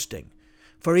of boasting.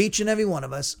 For each and every one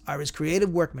of us are his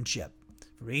creative workmanship.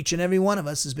 For each and every one of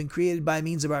us has been created by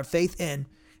means of our faith in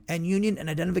and union and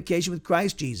identification with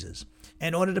Christ Jesus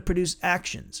in order to produce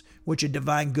actions which are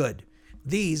divine good.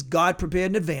 These God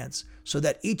prepared in advance so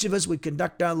that each of us would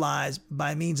conduct our lives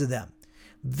by means of them.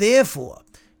 Therefore,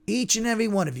 each and every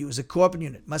one of you as a corporate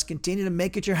unit must continue to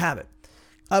make it your habit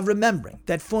of remembering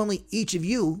that formerly each of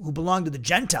you who belonged to the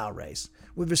Gentile race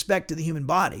with respect to the human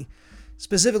body,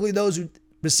 specifically those who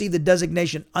received the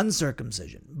designation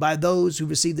uncircumcision by those who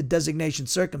received the designation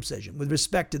circumcision with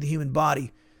respect to the human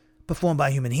body performed by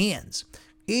human hands.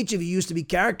 Each of you used to be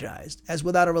characterized as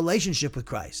without a relationship with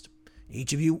Christ.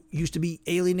 Each of you used to be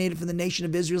alienated from the nation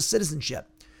of Israel's citizenship.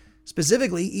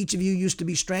 Specifically, each of you used to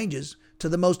be strangers to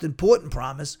the most important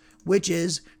promise, which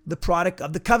is the product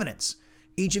of the covenants.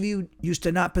 Each of you used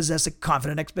to not possess a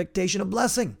confident expectation of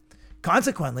blessing.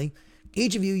 Consequently,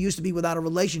 each of you used to be without a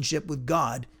relationship with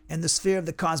God and the sphere of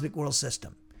the cosmic world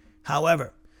system.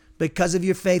 However, because of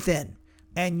your faith in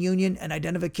and union and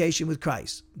identification with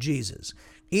Christ Jesus.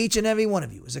 Each and every one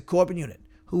of you is a corporate unit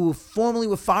who formerly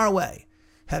were far away,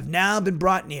 have now been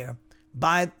brought near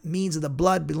by means of the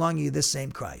blood belonging to this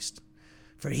same Christ.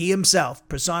 For he himself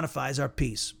personifies our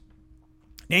peace,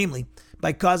 namely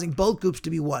by causing both groups to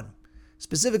be one,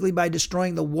 specifically by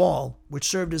destroying the wall which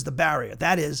served as the barrier,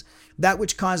 that is, that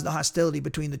which caused the hostility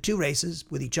between the two races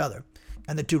with each other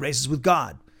and the two races with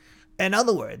God. In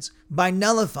other words, by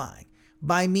nullifying,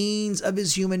 by means of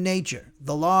his human nature,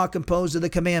 the law composed of the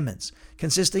commandments,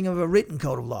 consisting of a written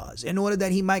code of laws, in order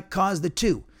that he might cause the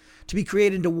two to be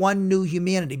created into one new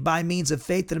humanity by means of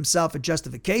faith in himself and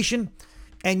justification,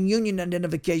 and union and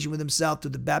identification with himself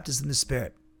through the baptism of the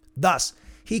Spirit. Thus,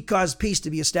 he caused peace to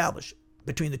be established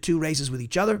between the two races with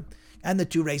each other and the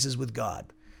two races with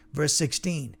God. Verse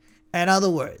 16, in other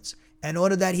words, in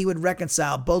order that he would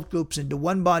reconcile both groups into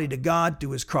one body to God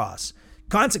through his cross.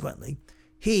 Consequently,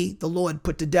 he, the Lord,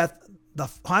 put to death the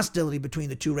hostility between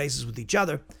the two races with each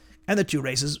other and the two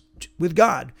races with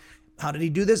God. How did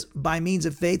he do this? By means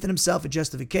of faith in himself and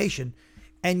justification,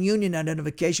 and union and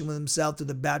identification with himself through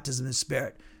the baptism of the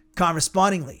Spirit.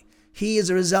 Correspondingly, he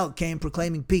as a result came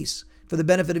proclaiming peace for the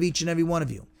benefit of each and every one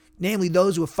of you, namely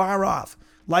those who are far off,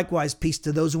 likewise peace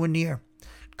to those who are near.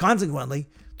 Consequently,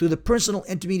 through the personal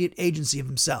intermediate agency of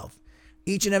himself,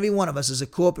 each and every one of us is a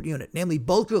corporate unit, namely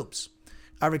both groups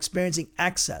are experiencing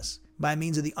access by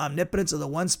means of the omnipotence of the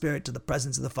one Spirit to the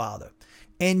presence of the Father.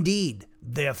 Indeed,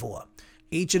 therefore,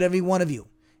 each and every one of you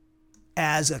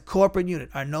as a corporate unit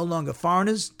are no longer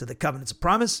foreigners to the covenants of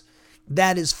promise,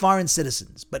 that is foreign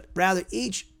citizens, but rather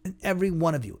each and every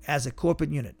one of you as a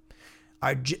corporate unit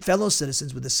are fellow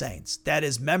citizens with the saints, that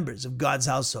is members of God's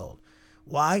household.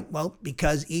 Why? Well,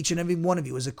 because each and every one of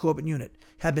you as a corporate unit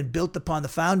have been built upon the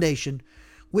foundation,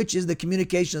 which is the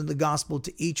communication of the gospel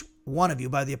to each one of you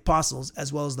by the apostles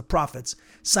as well as the prophets.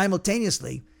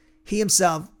 Simultaneously, he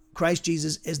himself, Christ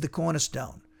Jesus, is the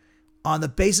cornerstone. On the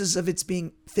basis of its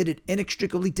being fitted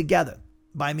inextricably together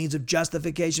by means of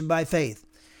justification by faith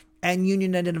and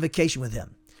union identification with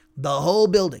him, the whole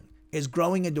building is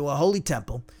growing into a holy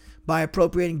temple by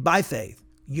appropriating by faith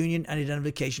union and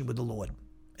identification with the Lord.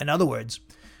 In other words,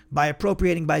 by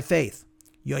appropriating by faith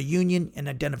your union and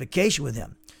identification with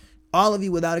him, all of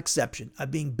you without exception are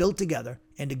being built together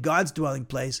into God's dwelling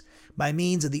place by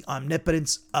means of the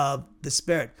omnipotence of the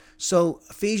Spirit. So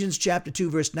Ephesians chapter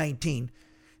 2 verse 19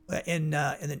 in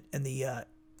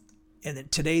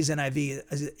today's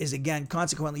NIV is again,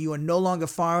 consequently you are no longer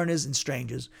foreigners and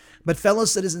strangers, but fellow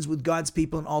citizens with God's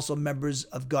people and also members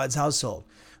of God's household.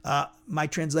 My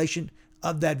translation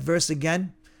of that verse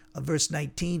again, verse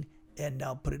 19, and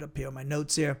I'll put it up here on my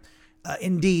notes here.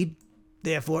 Indeed,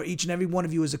 therefore, each and every one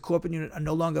of you as a corporate unit are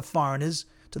no longer foreigners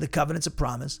to the covenants of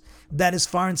promise, that is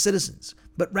foreign citizens,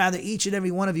 but rather each and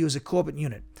every one of you is a corporate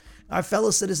unit, are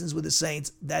fellow citizens with the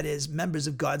saints, that is members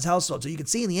of God's household. So you can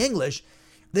see in the English,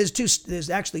 there's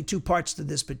actually two parts to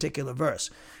this particular verse.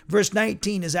 Verse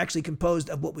 19 is actually composed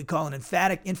of what we call an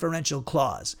emphatic inferential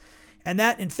clause. And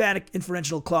that emphatic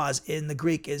inferential clause in the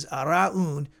Greek is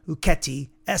araun, uketi,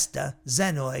 esta,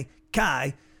 zenoi,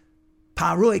 kai,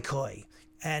 paroikoi,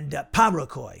 and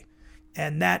parokoi.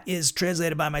 And that is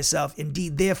translated by myself.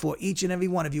 Indeed, therefore, each and every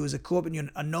one of you as a corporate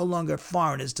unit are no longer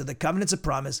foreigners to the covenants of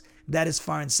promise, that is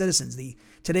foreign citizens.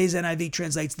 Today's NIV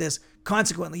translates this,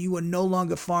 consequently, you are no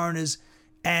longer foreigners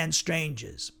and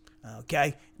strangers.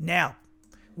 Okay? Now,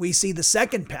 we see the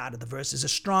second part of the verse is a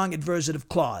strong adversative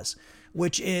clause,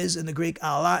 which is in the Greek,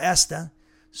 ala esta,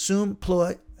 sum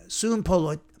politai,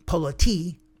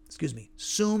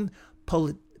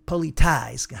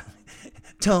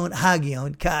 ton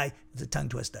hagion, kai, it's a tongue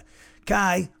twister,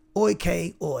 kai,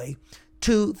 oike, oi,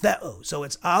 tu theo. So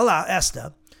it's ala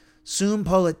esta, sum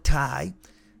politai,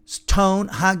 ton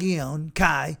hagion,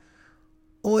 kai,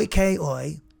 oike,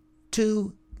 oi,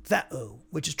 tu theo,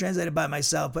 which is translated by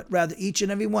myself, but rather each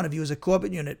and every one of you as a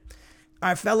corporate unit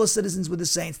are fellow citizens with the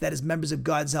saints, that is members of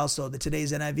God's household. That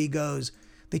today's NIV goes,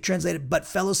 they translate it, but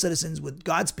fellow citizens with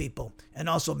God's people and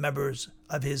also members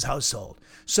of his household.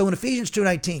 So in Ephesians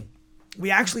 2.19,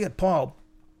 we actually get Paul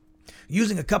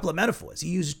using a couple of metaphors. He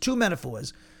uses two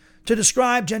metaphors to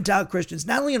describe Gentile Christians,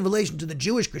 not only in relation to the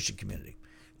Jewish Christian community,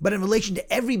 but in relation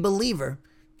to every believer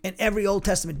in every Old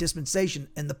Testament dispensation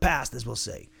in the past, as we'll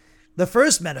see. The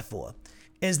first metaphor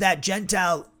is that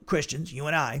Gentile Christians, you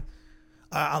and I,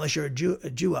 unless you're a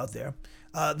Jew out there,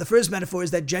 the first metaphor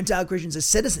is that Gentile Christians are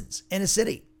citizens in a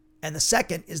city. And the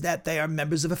second is that they are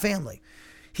members of a family.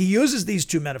 He uses these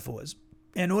two metaphors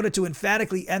in order to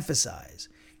emphatically emphasize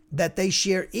that they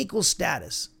share equal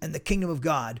status in the kingdom of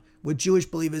God with Jewish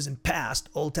believers in past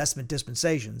Old Testament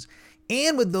dispensations,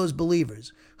 and with those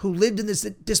believers who lived in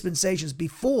the dispensations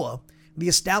before the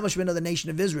establishment of the nation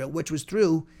of Israel, which was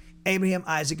through Abraham,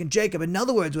 Isaac, and Jacob. In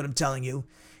other words, what I'm telling you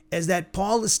is that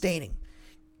Paul is stating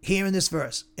here in this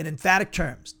verse, in emphatic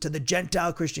terms, to the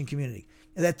Gentile Christian community,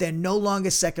 that they're no longer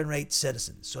second-rate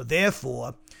citizens. So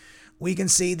therefore, we can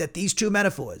see that these two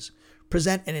metaphors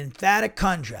present an emphatic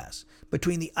contrast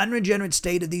between the unregenerate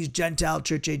state of these Gentile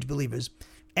church-age believers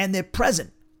and their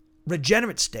present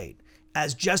regenerate state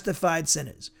as justified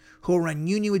sinners who are in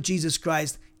union with Jesus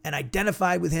Christ and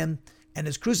identified with him and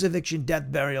his crucifixion,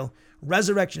 death, burial,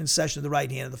 resurrection, and session of the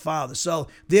right hand of the Father. So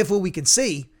therefore, we can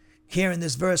see here in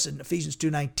this verse in Ephesians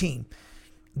 2.19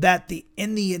 that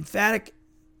in the emphatic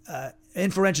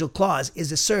inferential clause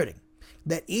is asserting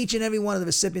that each and every one of the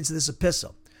recipients of this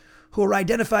epistle, who are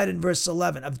identified in verse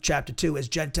 11 of chapter 2 as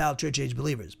Gentile church-age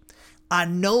believers, are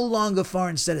no longer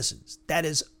foreign citizens. That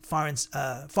is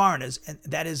foreigners, and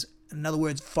that is, in other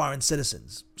words, foreign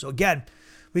citizens. So again,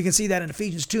 we can see that in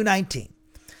Ephesians 2.19,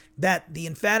 that the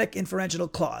emphatic inferential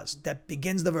clause that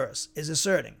begins the verse is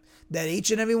asserting that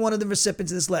each and every one of the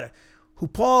recipients of this letter, who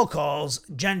Paul calls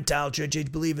Gentile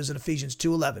church-age believers in Ephesians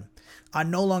 2:11, are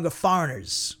no longer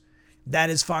foreigners, that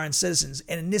is, foreign citizens.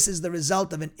 And this is the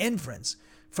result of an inference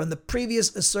from the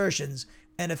previous assertions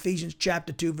in Ephesians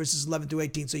chapter 2, verses 11 through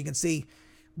 18. So you can see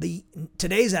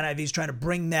today's NIV is trying to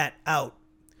bring that out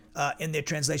in their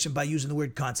translation by using the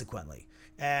word consequently.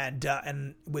 And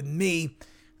with me,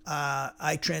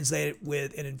 I translate it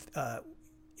with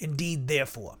indeed,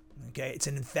 therefore. Okay, it's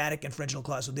an emphatic inferential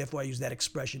clause, so therefore I use that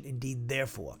expression, indeed,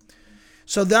 therefore.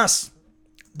 So thus,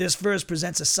 this verse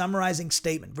presents a summarizing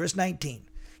statement. Verse 19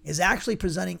 is actually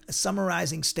presenting a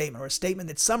summarizing statement, or a statement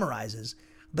that summarizes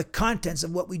the contents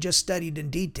of what we just studied in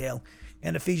detail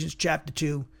in Ephesians chapter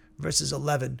 2, verses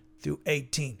 11 through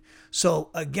 18.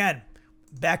 So again,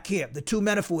 back here, the two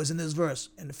metaphors in this verse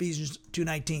in Ephesians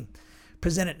 2:19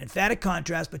 present an emphatic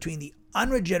contrast between the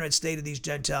unregenerate state of these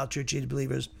Gentile church-age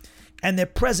believers and their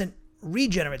present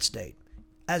regenerate state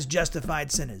as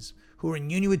justified sinners who are in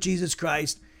union with Jesus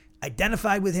Christ,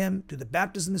 identified with him through the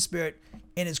baptism of the Spirit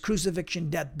in his crucifixion,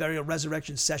 death, burial,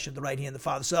 resurrection, session at the right hand of the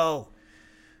Father. So,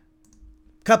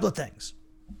 a couple of things.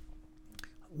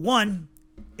 One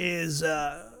is,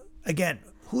 again,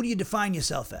 who do you define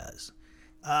yourself as?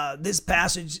 This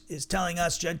passage is telling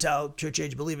us Gentile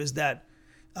church-age believers that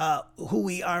who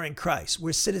we are in Christ.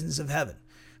 We're citizens of heaven.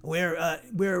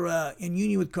 We're in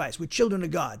union with Christ. We're children of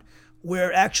God.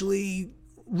 We're actually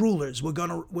rulers.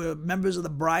 We're members of the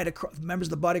body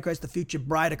of Christ, the future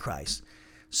bride of Christ.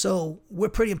 So we're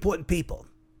pretty important people.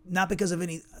 Not because of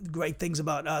any great things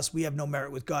about us. We have no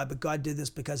merit with God, but God did this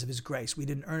because of his grace. We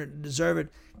didn't earn it and deserve it.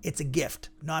 It's a gift,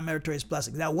 non-meritorious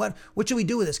blessing. Now, what should we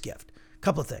do with this gift? A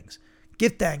couple of things.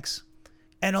 Give thanks,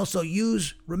 and also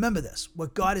remember this,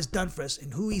 what God has done for us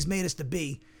and who he's made us to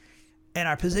be and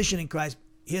our position in Christ.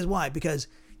 Here's why, because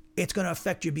it's going to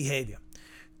affect your behavior.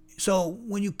 So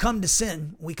when you come to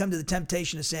sin, when we come to the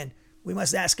temptation of sin, we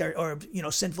must ask our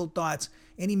sinful thoughts,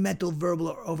 any mental, verbal,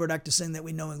 or overt act of sin that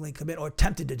we knowingly commit or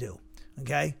tempted to do,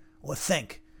 okay, or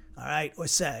think, all right, or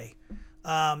say.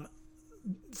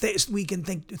 We can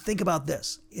think about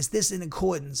this. Is this in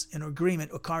accordance, in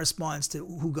agreement, or corresponds to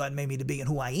who God made me to be and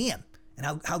who I am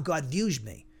and how God views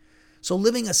me? So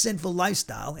living a sinful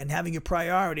lifestyle and having your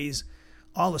priorities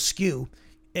all askew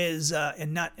is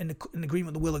and not in agreement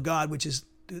with the will of God, which is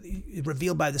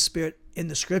revealed by the Spirit in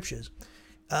the Scriptures.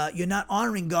 You're not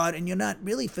honoring God, and you're not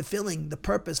really fulfilling the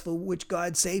purpose for which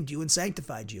God saved you and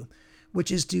sanctified you,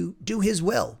 which is to do his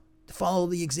will, to follow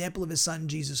the example of his Son,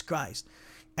 Jesus Christ.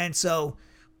 And so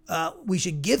we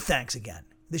should give thanks again.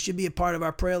 This should be a part of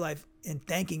our prayer life in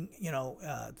thanking.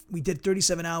 We did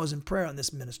 37 hours in prayer on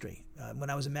this ministry when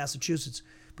I was in Massachusetts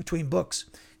between books.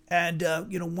 And,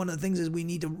 one of the things is we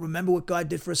need to remember what God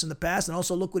did for us in the past and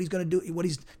also look what he's going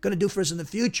to do for us in the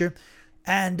future,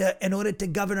 and in order to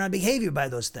govern our behavior by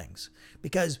those things.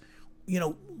 Because,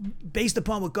 based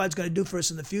upon what God's going to do for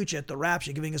us in the future at the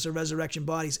rapture, giving us our resurrection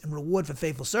bodies and reward for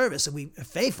faithful service, and we are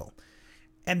faithful,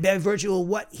 and by virtue of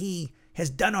what he has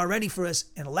done already for us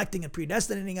in electing and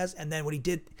predestinating us, and then what he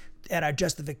did at our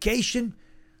justification,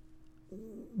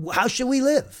 how should we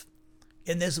live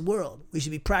in this world? We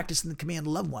should be practicing the command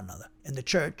to love one another in the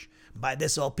church. By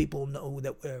this, all people know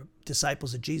that we're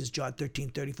disciples of Jesus, John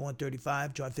 13:34 and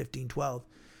 35, John 15:12,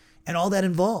 and all that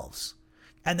involves.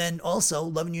 And then also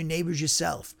loving your neighbors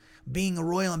yourself, being a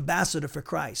royal ambassador for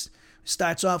Christ.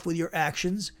 Starts off with your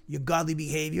actions, your godly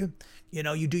behavior.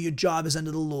 You do your job as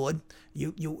unto the Lord.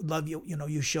 You love you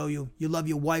love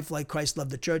your wife like Christ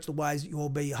loved the church. The wives, you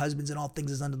obey your husbands in all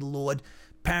things as unto the Lord.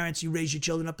 parents, you raise your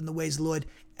children up in the ways of the Lord,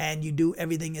 and you do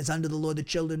everything as under the Lord. The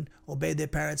children obey their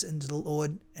parents into the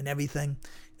Lord and everything.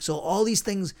 So all these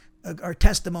things are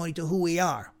testimony to who we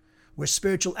are. We're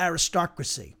spiritual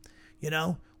aristocracy.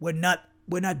 We're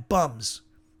not bums.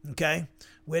 Okay,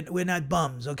 we're not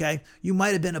bums. Okay, you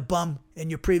might have been a bum in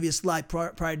your previous life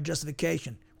prior to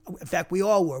justification. In fact, we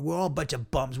all were. We're all a bunch of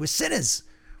bums. We're sinners.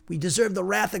 We deserve the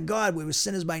wrath of God. We were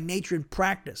sinners by nature and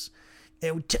practice.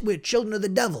 And we're children of the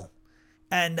devil.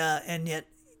 And yet,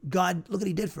 God, look what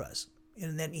he did for us.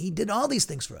 And then he did all these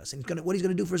things for us. And what he's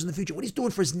going to do for us in the future. What he's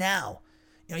doing for us now.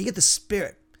 You get the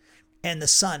Spirit and the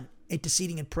Son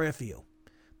interceding in prayer for you.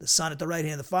 The Son at the right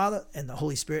hand of the Father, and the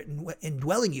Holy Spirit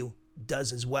indwelling you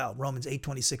does as well. Romans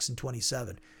 8:26 and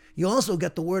 27. You also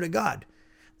get the Word of God,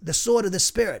 the sword of the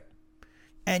Spirit,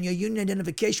 and your union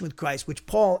identification with Christ, which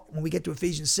Paul, when we get to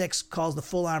Ephesians 6, calls the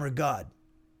full armor of God.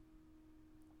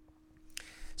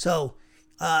 So,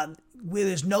 where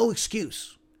there's no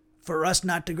excuse for us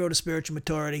not to grow to spiritual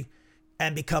maturity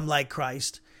and become like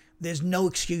Christ. There's no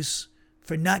excuse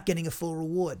for not getting a full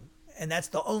reward. And that's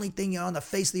the only thing on the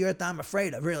face of the earth I'm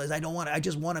afraid of, really, is I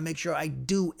just want to make sure I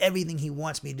do everything he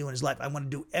wants me to do in his life. I want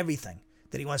to do everything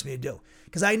that he wants me to do.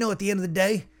 Because I know at the end of the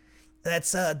day,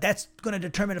 that's going to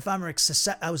determine if I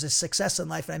was a success in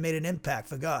life and I made an impact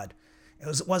for God.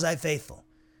 Was I faithful?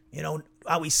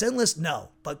 Are we sinless? No,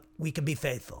 but we can be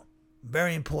faithful.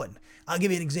 Very important. I'll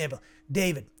give you an example.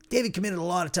 David committed a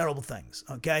lot of terrible things,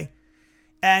 okay?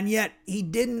 And yet he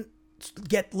didn't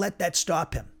let that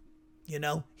stop him.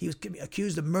 He was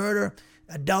accused of murder,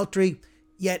 adultery,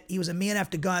 yet he was a man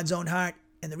after God's own heart.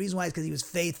 And the reason why is because he was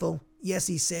faithful. Yes,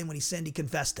 he sinned. When he sinned, he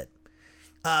confessed it.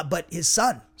 But his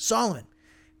son, Solomon,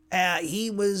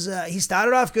 he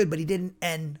started off good, but he didn't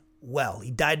end well.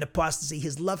 He died in apostasy.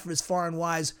 His love for his foreign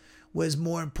wives was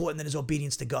more important than his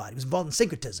obedience to God. He was involved in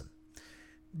syncretism.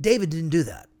 David didn't do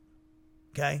that.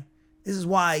 Okay? This is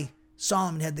why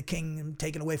Solomon had the kingdom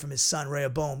taken away from his son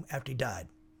Rehoboam after he died.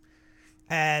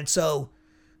 And so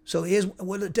here's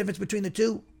what the difference between the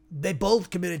two. They both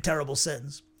committed terrible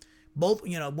sins. Both,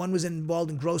 one was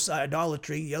involved in gross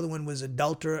idolatry. The other one was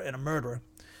adulterer and a murderer.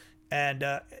 And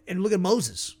look at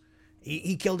Moses.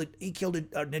 He killed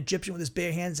an Egyptian with his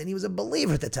bare hands, and he was a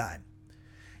believer at the time.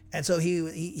 And so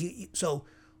so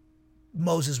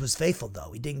Moses was faithful,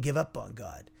 though. He didn't give up on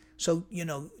God. So,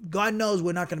 God knows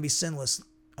we're not going to be sinless,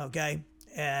 okay?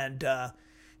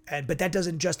 But that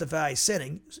doesn't justify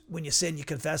sinning. When you sin, you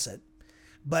confess it.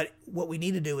 But what we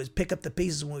need to do is pick up the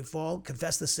pieces when we fall,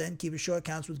 confess the sin, keep a short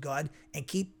accounts with God, and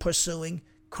keep pursuing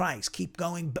Christ. Keep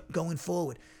going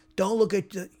forward. Don't look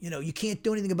at, you can't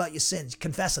do anything about your sins.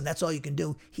 Confess them. That's all you can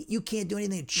do. You can't do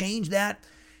anything to change that.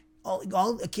 All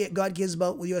God cares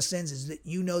about with your sins is that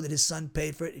you know that his son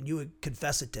paid for it and you would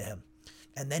confess it to him.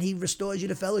 And then he restores you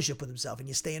to fellowship with himself, and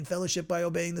you stay in fellowship by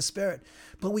obeying the Spirit.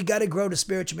 But we got to grow to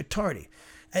spiritual maturity.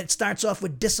 And it starts off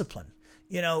with discipline.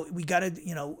 We got to,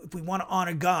 if we want to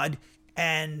honor God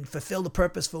and fulfill the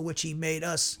purpose for which he made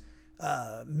us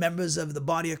members of the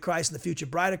body of Christ and the future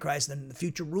bride of Christ and the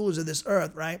future rulers of this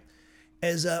earth, right,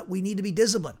 is we need to be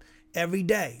disciplined every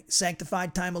day.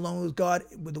 Sanctified time alone with God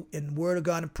in the word of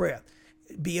God and prayer.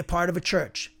 Be a part of a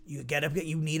church. You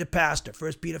need a pastor.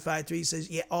 1 Peter 5:3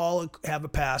 says, all have a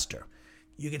pastor.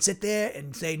 You can sit there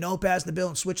and say, no, Pastor Bill,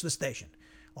 and switch the station.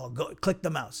 Or go click the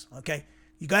mouse, okay?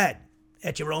 You go ahead,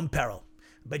 at your own peril.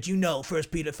 But 1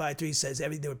 Peter 5:3 says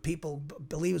there were people,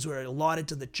 believers were allotted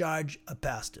to the charge of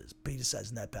pastors. Peter says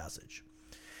in that passage.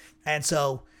 And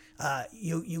so,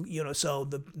 so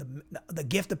the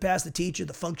gift of pastor teacher,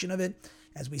 the function of it,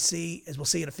 as we'll see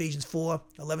in Ephesians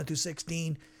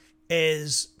 4:11-16,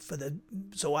 is the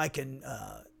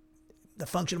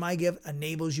function of my gift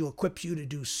enables you, equips you to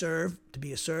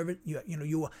be a servant.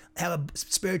 You have a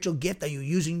spiritual gift. Are you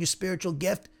using your spiritual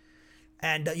gift?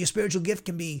 And your spiritual gift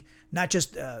can be not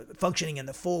just functioning in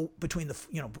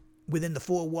within the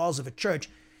four walls of a church.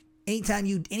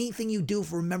 Anything you do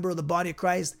for a member of the body of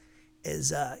Christ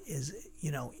that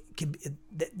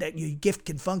your gift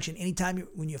can function anytime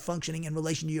when you're functioning in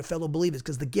relation to your fellow believers,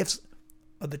 because the gifts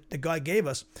that God gave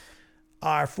us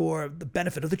are for the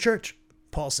benefit of the church,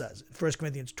 Paul says in 1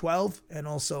 Corinthians 12 and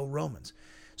also Romans.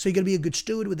 So you got to be a good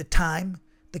steward with the time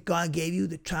that God gave you,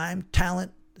 the time,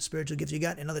 talent, the spiritual gifts you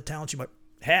got, and other talents you might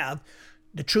have,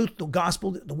 the truth, the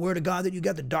gospel, the word of God that you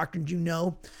got, the doctrines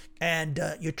and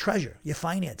your treasure, your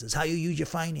finances, how you use your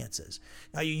finances.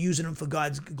 Are you using them for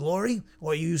God's glory,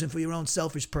 or are you using them for your own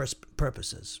selfish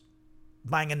purposes?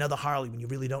 Buying another Harley when you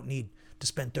really don't need to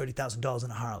spend $30,000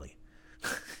 on a Harley.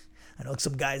 I know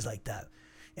some guys like that.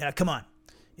 Come on.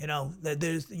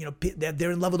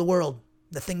 They're in love with the world.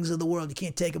 The things of the world, you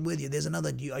can't take them with you. There's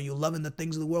another, are you loving the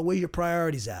things of the world? Where's your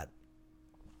priorities at?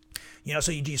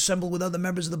 So do you assemble with other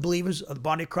members of the believers of the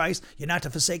body of Christ? You're not to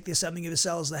forsake the assembling of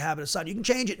yourselves, the habit of son. You can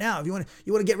change it now. If you want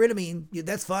to get rid of me,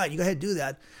 that's fine. You go ahead and do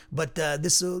that. But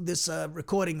this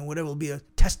recording or whatever will be a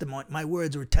testimony. My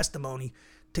words are a testimony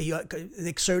to you.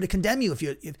 They serve to condemn you.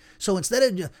 So instead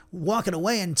of walking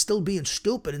away and still being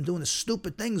stupid and doing the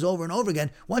stupid things over and over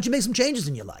again, why don't you make some changes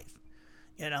in your life?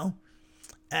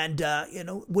 And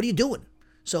what are you doing?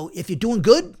 So if you're doing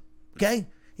good, okay.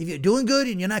 If you're doing good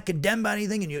and you're not condemned by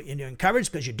anything and you're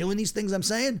encouraged because you're doing these things I'm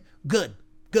saying, good.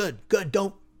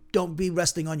 Don't be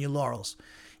resting on your laurels.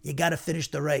 You got to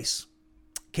finish the race.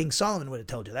 King Solomon would have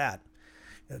told you that.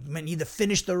 You either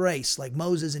finish the race like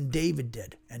Moses and David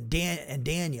did, and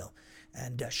Daniel,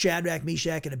 and Shadrach,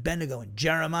 Meshach, and Abednego, and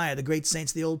Jeremiah, the great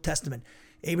saints of the Old Testament,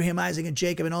 Abraham, Isaac, and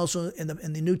Jacob, and also in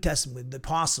the New Testament with the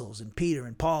apostles and Peter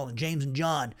and Paul and James and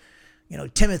John,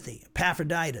 Timothy,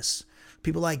 Epaphroditus,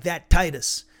 people like that,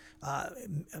 Titus,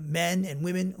 men and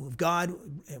women of God,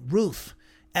 Ruth,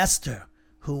 Esther,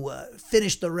 who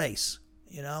finished the race.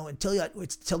 Until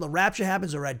the rapture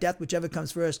happens or our death, whichever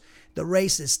comes first, the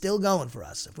race is still going for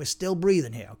us if we're still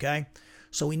breathing here, okay?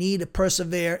 So we need to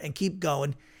persevere and keep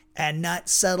going and not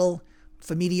settle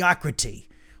for mediocrity.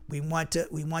 We want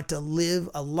to live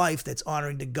a life that's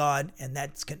honoring to God, and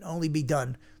that can only be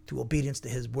done through obedience to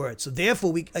His word. So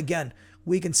therefore, we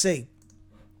can see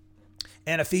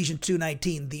in Ephesians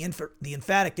 2.19, the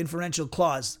emphatic inferential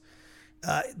clause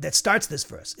that starts this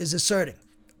verse is asserting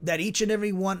that each and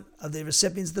every one of the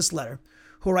recipients of this letter,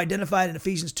 who are identified in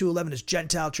Ephesians 2.11 as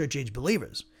Gentile church-age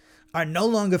believers, are no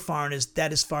longer foreigners,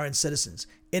 that is, foreign citizens.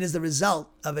 It is the result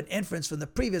of an inference from the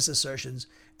previous assertions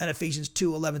in Ephesians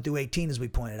 2.11 through 18, as we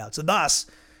pointed out. So thus,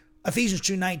 Ephesians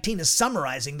 2.19 is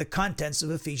summarizing the contents of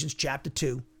Ephesians chapter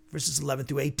 2, verses 11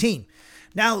 through 18.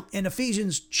 Now, in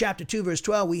Ephesians chapter 2, verse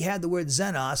 12, we had the word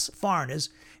xenos, foreigners,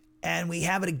 and we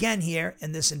have it again here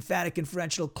in this emphatic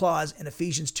inferential clause in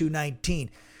Ephesians 2.19.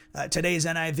 Today's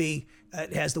NIV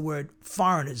has the word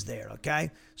foreigners there,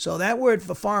 okay? So that word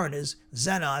for foreigners,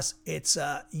 xenos, it's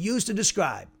used to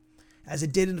describe, as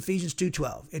it did in Ephesians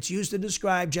 2.12, it's used to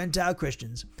describe Gentile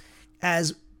Christians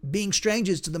as being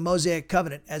strangers to the Mosaic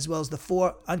covenant, as well as the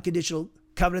 4 unconditional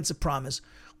covenants of promise,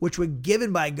 which were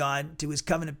given by God to His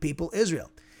covenant people,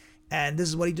 Israel. And this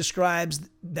is what He describes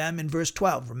them in verse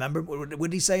 12. Remember, what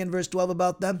did He say in verse 12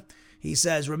 about them? He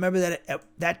says, remember that at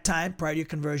that time, prior to your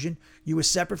conversion, you were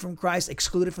separate from Christ,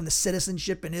 excluded from the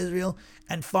citizenship in Israel,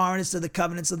 and foreigners to the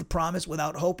covenants of the promise,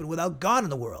 without hope and without God in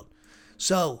the world.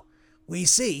 So we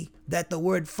see that the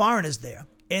word foreigners there,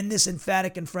 in this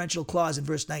emphatic inferential clause in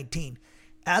verse 19,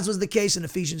 as was the case in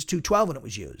Ephesians 2.12 when it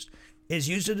was used, is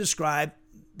used to describe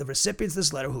the recipients of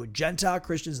this letter who are Gentile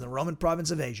Christians in the Roman province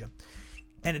of Asia,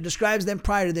 and it describes them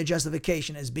prior to their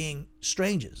justification as being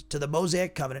strangers to the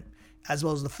Mosaic covenant, as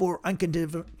well as the 4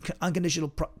 unconditional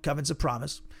covenants of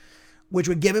promise, which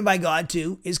were given by God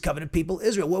to His covenant people,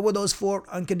 Israel. What were those 4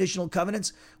 unconditional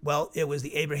covenants? Well, it was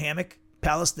the Abrahamic,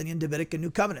 Palestinian, Davidic, and New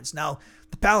covenants. Now,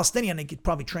 the Palestinian, you could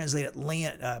probably translate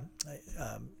it,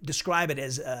 describe it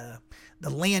as the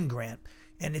land grant,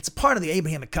 and it's part of the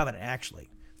Abrahamic covenant,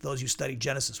 actually, for those who study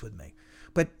Genesis with me.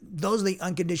 But those are the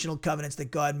unconditional covenants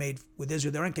that God made with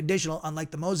Israel. They're unconditional,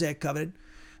 unlike the Mosaic covenant,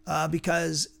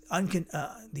 because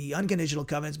the unconditional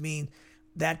covenants mean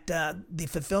that the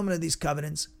fulfillment of these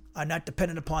covenants are not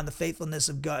dependent upon the faithfulness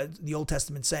of God, the Old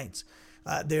Testament saints.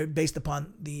 They're based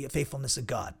upon the faithfulness of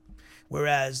God.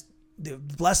 Whereas the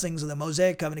blessings of the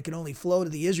Mosaic covenant can only flow to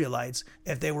the Israelites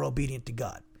if they were obedient to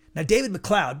God. Now, David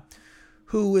McLeod,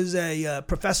 who was a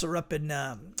professor up in,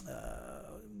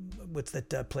 what's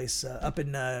that place? Up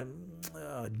in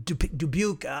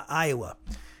Dubuque, Iowa,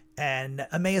 and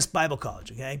Emmaus Bible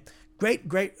College, okay? Great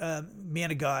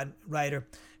man of God, writer,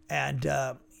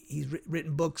 and he's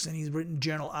written books and he's written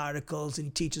journal articles, and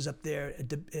he teaches up there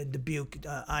at in Dubuque,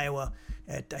 Iowa.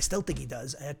 I still think he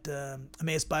does at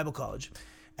Emmaus Bible College,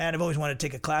 and I've always wanted to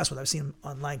take a class with him. I've seen him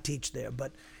online teach there.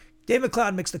 But Dave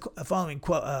McLeod makes the following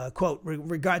quote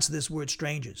regards to this word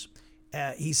strangers.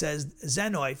 He says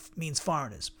xenoi means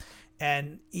foreigners,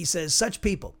 and he says such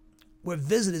people were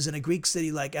visitors in a Greek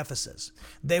city like Ephesus.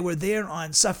 They were there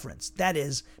on sufferance, that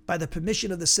is, by the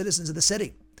permission of the citizens of the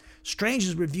city.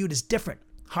 Strangers were viewed as different,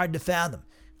 hard to fathom,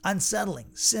 unsettling,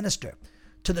 sinister.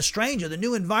 To the stranger, the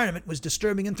new environment was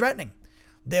disturbing and threatening.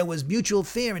 There was mutual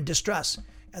fear and distrust,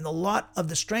 and the lot of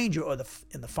the stranger, or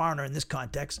the foreigner in this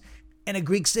context, in a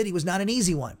Greek city was not an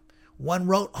easy one. One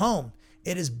wrote home,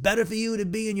 "It is better for you to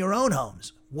be in your own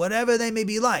homes, whatever they may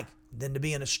be like, than to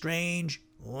be in a strange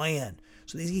land."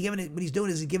 So what he's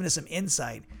doing is he's giving us some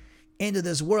insight into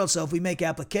this world. So if we make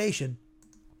application,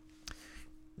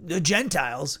 the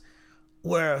Gentiles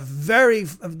were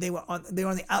they were on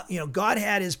the out. God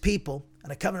had his people in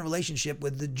a covenant relationship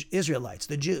with the Israelites,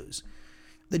 the Jews.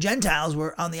 The Gentiles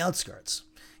were on the outskirts.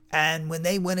 And when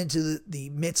they went into the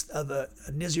midst of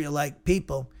an Israelite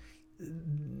people,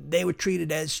 they were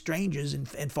treated as strangers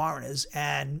and foreigners,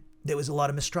 and there was a lot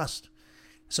of mistrust.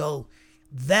 So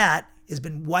that has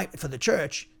been wiped for the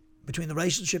church, between the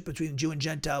relationship between Jew and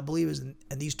Gentile believers and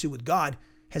these two with God,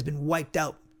 has been wiped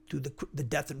out through the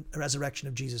death and resurrection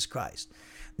of Jesus Christ.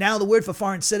 Now the word for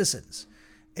foreign citizens,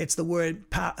 it's the word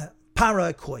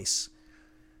paroikos,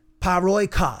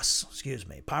 paroikos.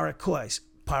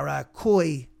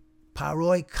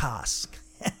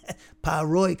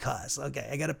 Okay,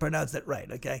 I got to pronounce that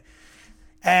right, okay?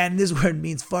 And this word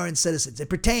means foreign citizens. It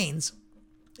pertains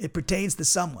to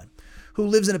someone who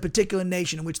lives in a particular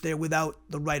nation in which they're without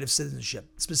the right of citizenship.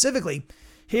 Specifically,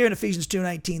 here in Ephesians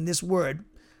 2.19, this word,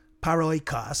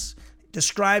 paroikos,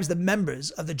 describes the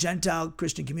members of the Gentile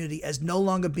Christian community as no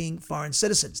longer being foreign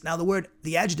citizens. Now,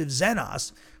 the adjective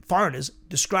xenos, foreigners,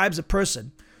 describes a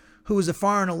person who is a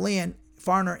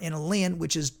foreigner in a land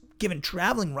which is given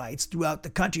traveling rights throughout the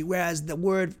country, whereas the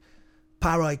word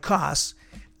paroikos,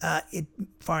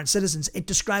 foreign citizens, it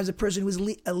describes a person who is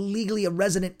legally a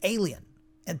resident alien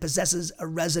and possesses a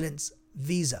residence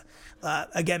visa.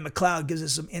 Again, McLeod gives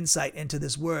us some insight into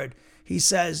this word. He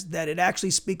says that it actually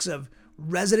speaks of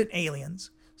resident aliens.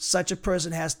 Such a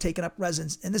person has taken up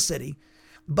residence in the city,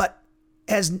 but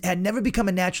had never become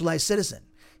a naturalized citizen.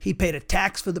 He paid a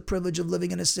tax for the privilege of living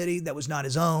in a city that was not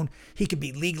his own. He could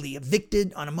be legally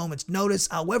evicted on a moment's notice.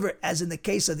 However, as in the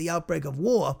case of the outbreak of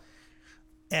war,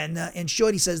 and in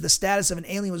short, he says the status of an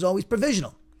alien was always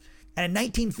provisional. And in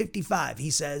 1955, he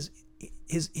says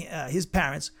his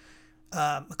parents,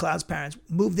 McLeod's parents,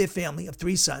 moved their family of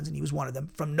 3 sons, and he was one of them,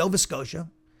 from Nova Scotia,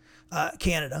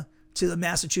 Canada, to the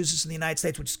Massachusetts in the United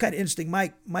States, which is kind of interesting.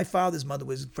 My father's mother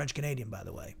was French Canadian, by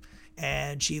the way,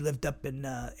 and she lived up in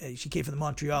she came from the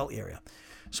Montreal area,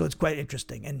 so it's quite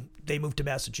interesting. And they moved to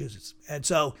Massachusetts, and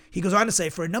so he goes on to say,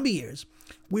 for a number of years,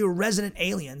 we were resident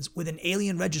aliens with an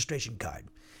alien registration card.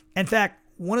 In fact,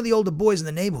 one of the older boys in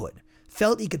the neighborhood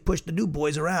felt he could push the new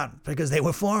boys around because they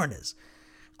were foreigners.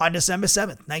 On December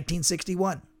 7th,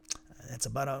 1961, that's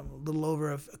about a little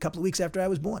over a couple of weeks after I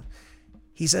was born,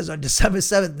 he says on December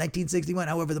 7th, 1961,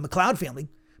 however, the McLeod family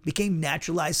became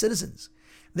naturalized citizens.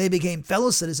 They became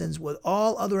fellow citizens with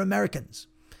all other Americans.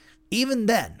 Even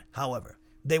then, however,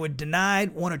 they were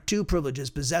denied 1 or 2 privileges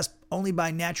possessed only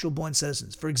by natural-born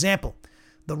citizens. For example,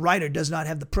 the writer does not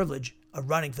have the privilege of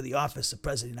running for the office of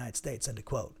President of the United States, end of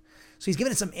quote. So he's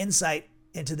giving us some insight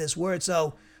into this word.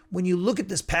 So when you look at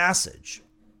this passage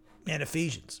in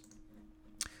Ephesians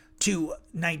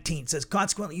 2:19, it says,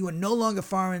 consequently, you are no longer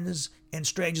foreigners and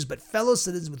strangers, but fellow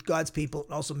citizens with God's people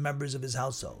and also members of his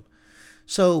household.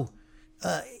 So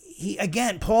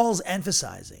Paul's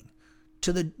emphasizing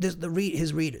to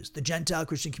his readers, the Gentile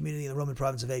Christian community in the Roman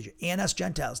province of Asia, and us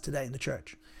Gentiles today in the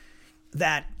church,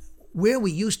 that where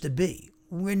we used to be,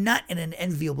 we're not in an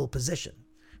enviable position,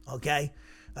 okay?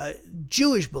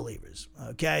 Jewish believers,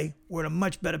 okay, were in a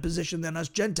much better position than us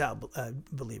Gentile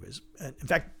believers. In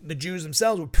fact, the Jews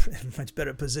themselves were in a much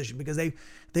better position because they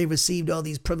received all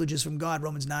these privileges from God.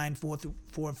 Romans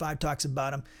 9:4-5 talks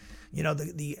about them. You know,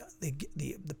 the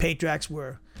patriarchs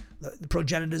were the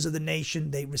progenitors of the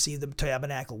nation. They received the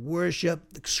tabernacle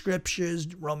worship, the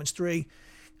scriptures, Romans 3.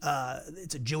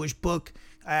 It's a Jewish book,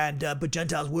 but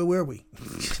Gentiles, where were we?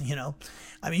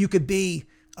 You could be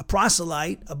a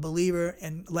proselyte, a believer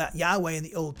in Yahweh in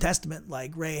the Old Testament,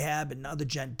 like Rahab and other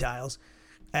Gentiles,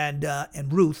 and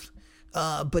Ruth.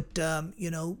 But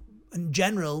in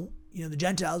general, the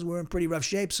Gentiles were in pretty rough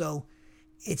shape. So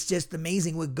it's just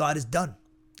amazing what God has done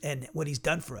and what He's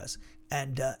done for us,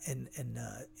 and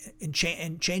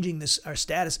changing our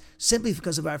status simply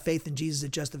because of our faith in Jesus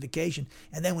at justification.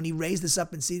 And then when He raised us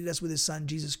up and seated us with His Son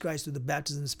Jesus Christ through the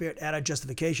baptism of the Spirit at our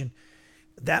justification,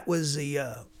 that was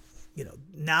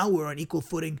now we're on equal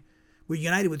footing. We're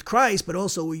united with Christ, but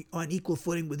also we're on equal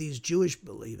footing with these Jewish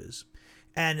believers.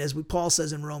 And as Paul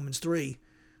says in Romans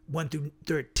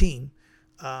 3:1-13,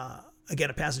 again,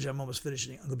 a passage I'm going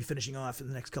to be finishing off in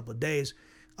the next couple of days.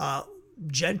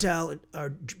 Gentile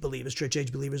believers, church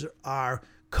age believers, are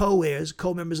co-heirs,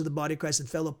 co-members of the body of Christ, and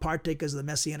fellow partakers of the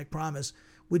messianic promise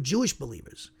with Jewish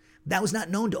believers. That was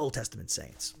not known to Old Testament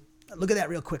saints. Look at that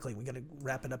real quickly. We're going to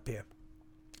wrap it up here.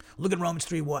 Look at Ephesians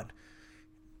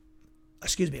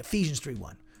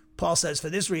 3:1. Paul says, for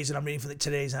this reason, I'm reading from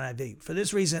today's NIV, for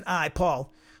this reason I,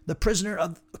 Paul, the prisoner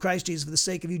of Christ Jesus for the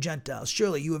sake of you Gentiles,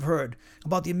 surely you have heard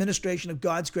about the administration of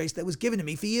God's grace that was given to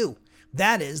me for you.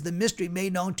 That is, the mystery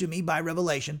made known to me by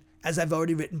revelation, as I've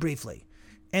already written briefly.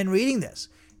 In reading this,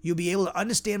 you'll be able to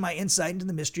understand my insight into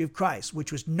the mystery of Christ,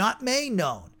 which was not made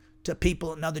known to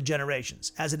people in other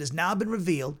generations, as it has now been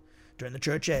revealed during the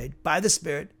church age by the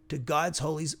Spirit to God's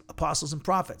holy apostles and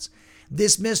prophets.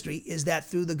 This mystery is that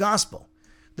through the gospel,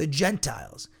 the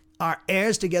Gentiles are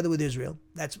heirs together with Israel,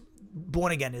 that's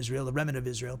born again Israel, the remnant of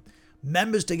Israel,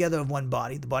 members together of one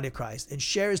body, the body of Christ, and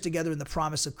sharers together in the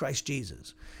promise of Christ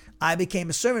Jesus. I became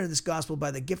a servant of this gospel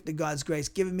by the gift of God's grace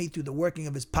given me through the working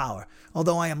of his power.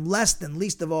 Although I am less than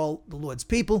least of all the Lord's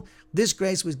people, this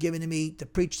grace was given to me to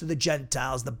preach to the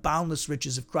Gentiles the boundless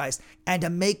riches of Christ and to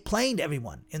make plain to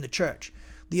everyone in the church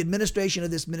the administration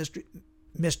of this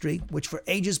mystery, which for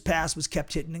ages past was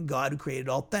kept hidden in God who created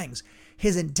all things.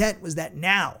 His intent was that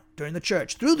now, during the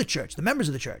church, through the church, the members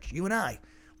of the church, you and I,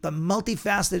 the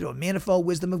multifaceted or manifold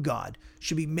wisdom of God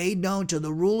should be made known to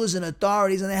the rulers and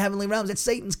authorities in the heavenly realms. It's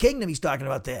Satan's kingdom he's talking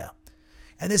about there.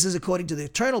 And this is according to the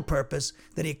eternal purpose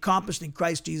that he accomplished in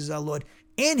Christ Jesus our Lord.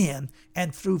 In him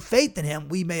and through faith in him,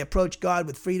 we may approach God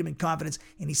with freedom and confidence.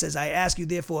 And he says, I ask you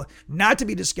therefore not to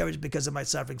be discouraged because of my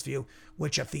sufferings for you,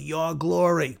 which are for your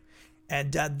glory.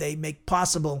 And they make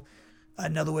possible,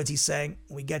 in other words, he's saying,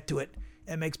 when we get to it,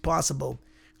 it makes possible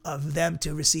of them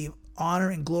to receive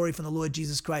honor and glory from the Lord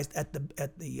Jesus Christ at the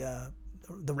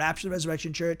rapture of the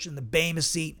resurrection church and the Bema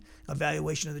seat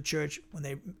evaluation of the church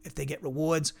if they get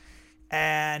rewards,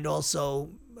 and also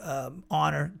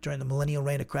honor during the millennial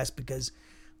reign of Christ, because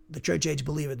the church age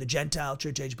believer, the Gentile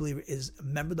church age believer, is a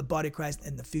member of the body of Christ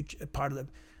and the future part of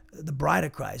the bride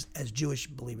of Christ, as Jewish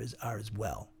believers are as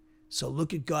well. So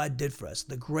look what God did for us,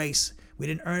 the grace. We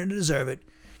didn't earn it or deserve it.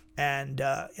 And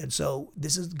so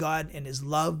this is God and his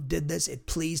love did this. It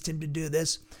pleased him to do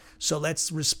this. So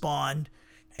let's respond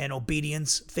in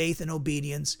obedience, faith and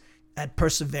obedience and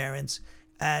perseverance,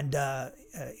 and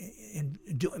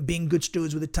being good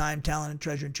stewards with the time, talent, and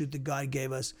treasure and truth that God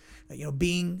gave us.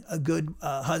 Being a good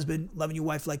husband, loving your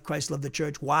wife like Christ loved the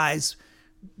church, wise,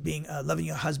 being loving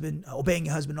your husband, obeying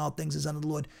your husband in all things is under the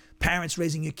Lord. Parents,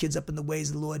 raising your kids up in the ways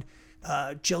of the Lord.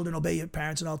 Children, obey your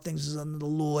parents in all things is under the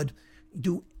Lord.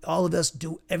 All of us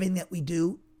do everything that we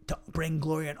do to bring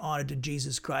glory and honor to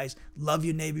Jesus Christ. Love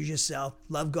your neighbors yourself.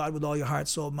 Love God with all your heart,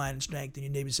 soul, mind, and strength, and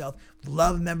your neighbor yourself.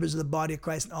 Love members of the body of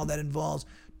Christ and all that involves.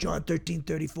 John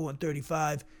 13:34 and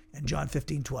 35, and John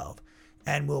 15:12.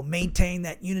 And we'll maintain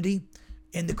that unity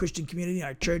in the Christian community, in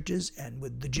our churches, and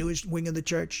with the Jewish wing of the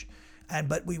church.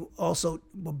 But we also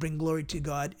will bring glory to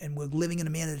God, and we're living in a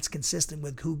manner that's consistent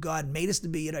with who God made us to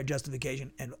be at our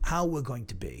justification and how we're going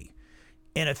to be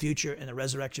in a future, in the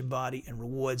resurrection body and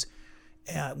rewards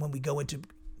when we go into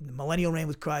the millennial reign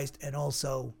with Christ and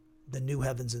also the new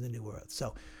heavens and the new earth.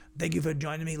 So thank you for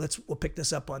joining me. We'll pick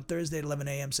this up on Thursday at 11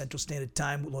 a.m. Central Standard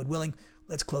Time, Lord willing.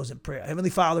 Let's close in prayer. Heavenly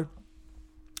Father,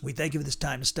 we thank you for this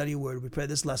time to study your word. We pray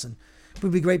this lesson will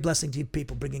be a great blessing to your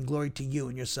people, bringing glory to you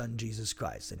and your Son, Jesus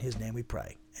Christ. In his name we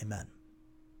pray. Amen.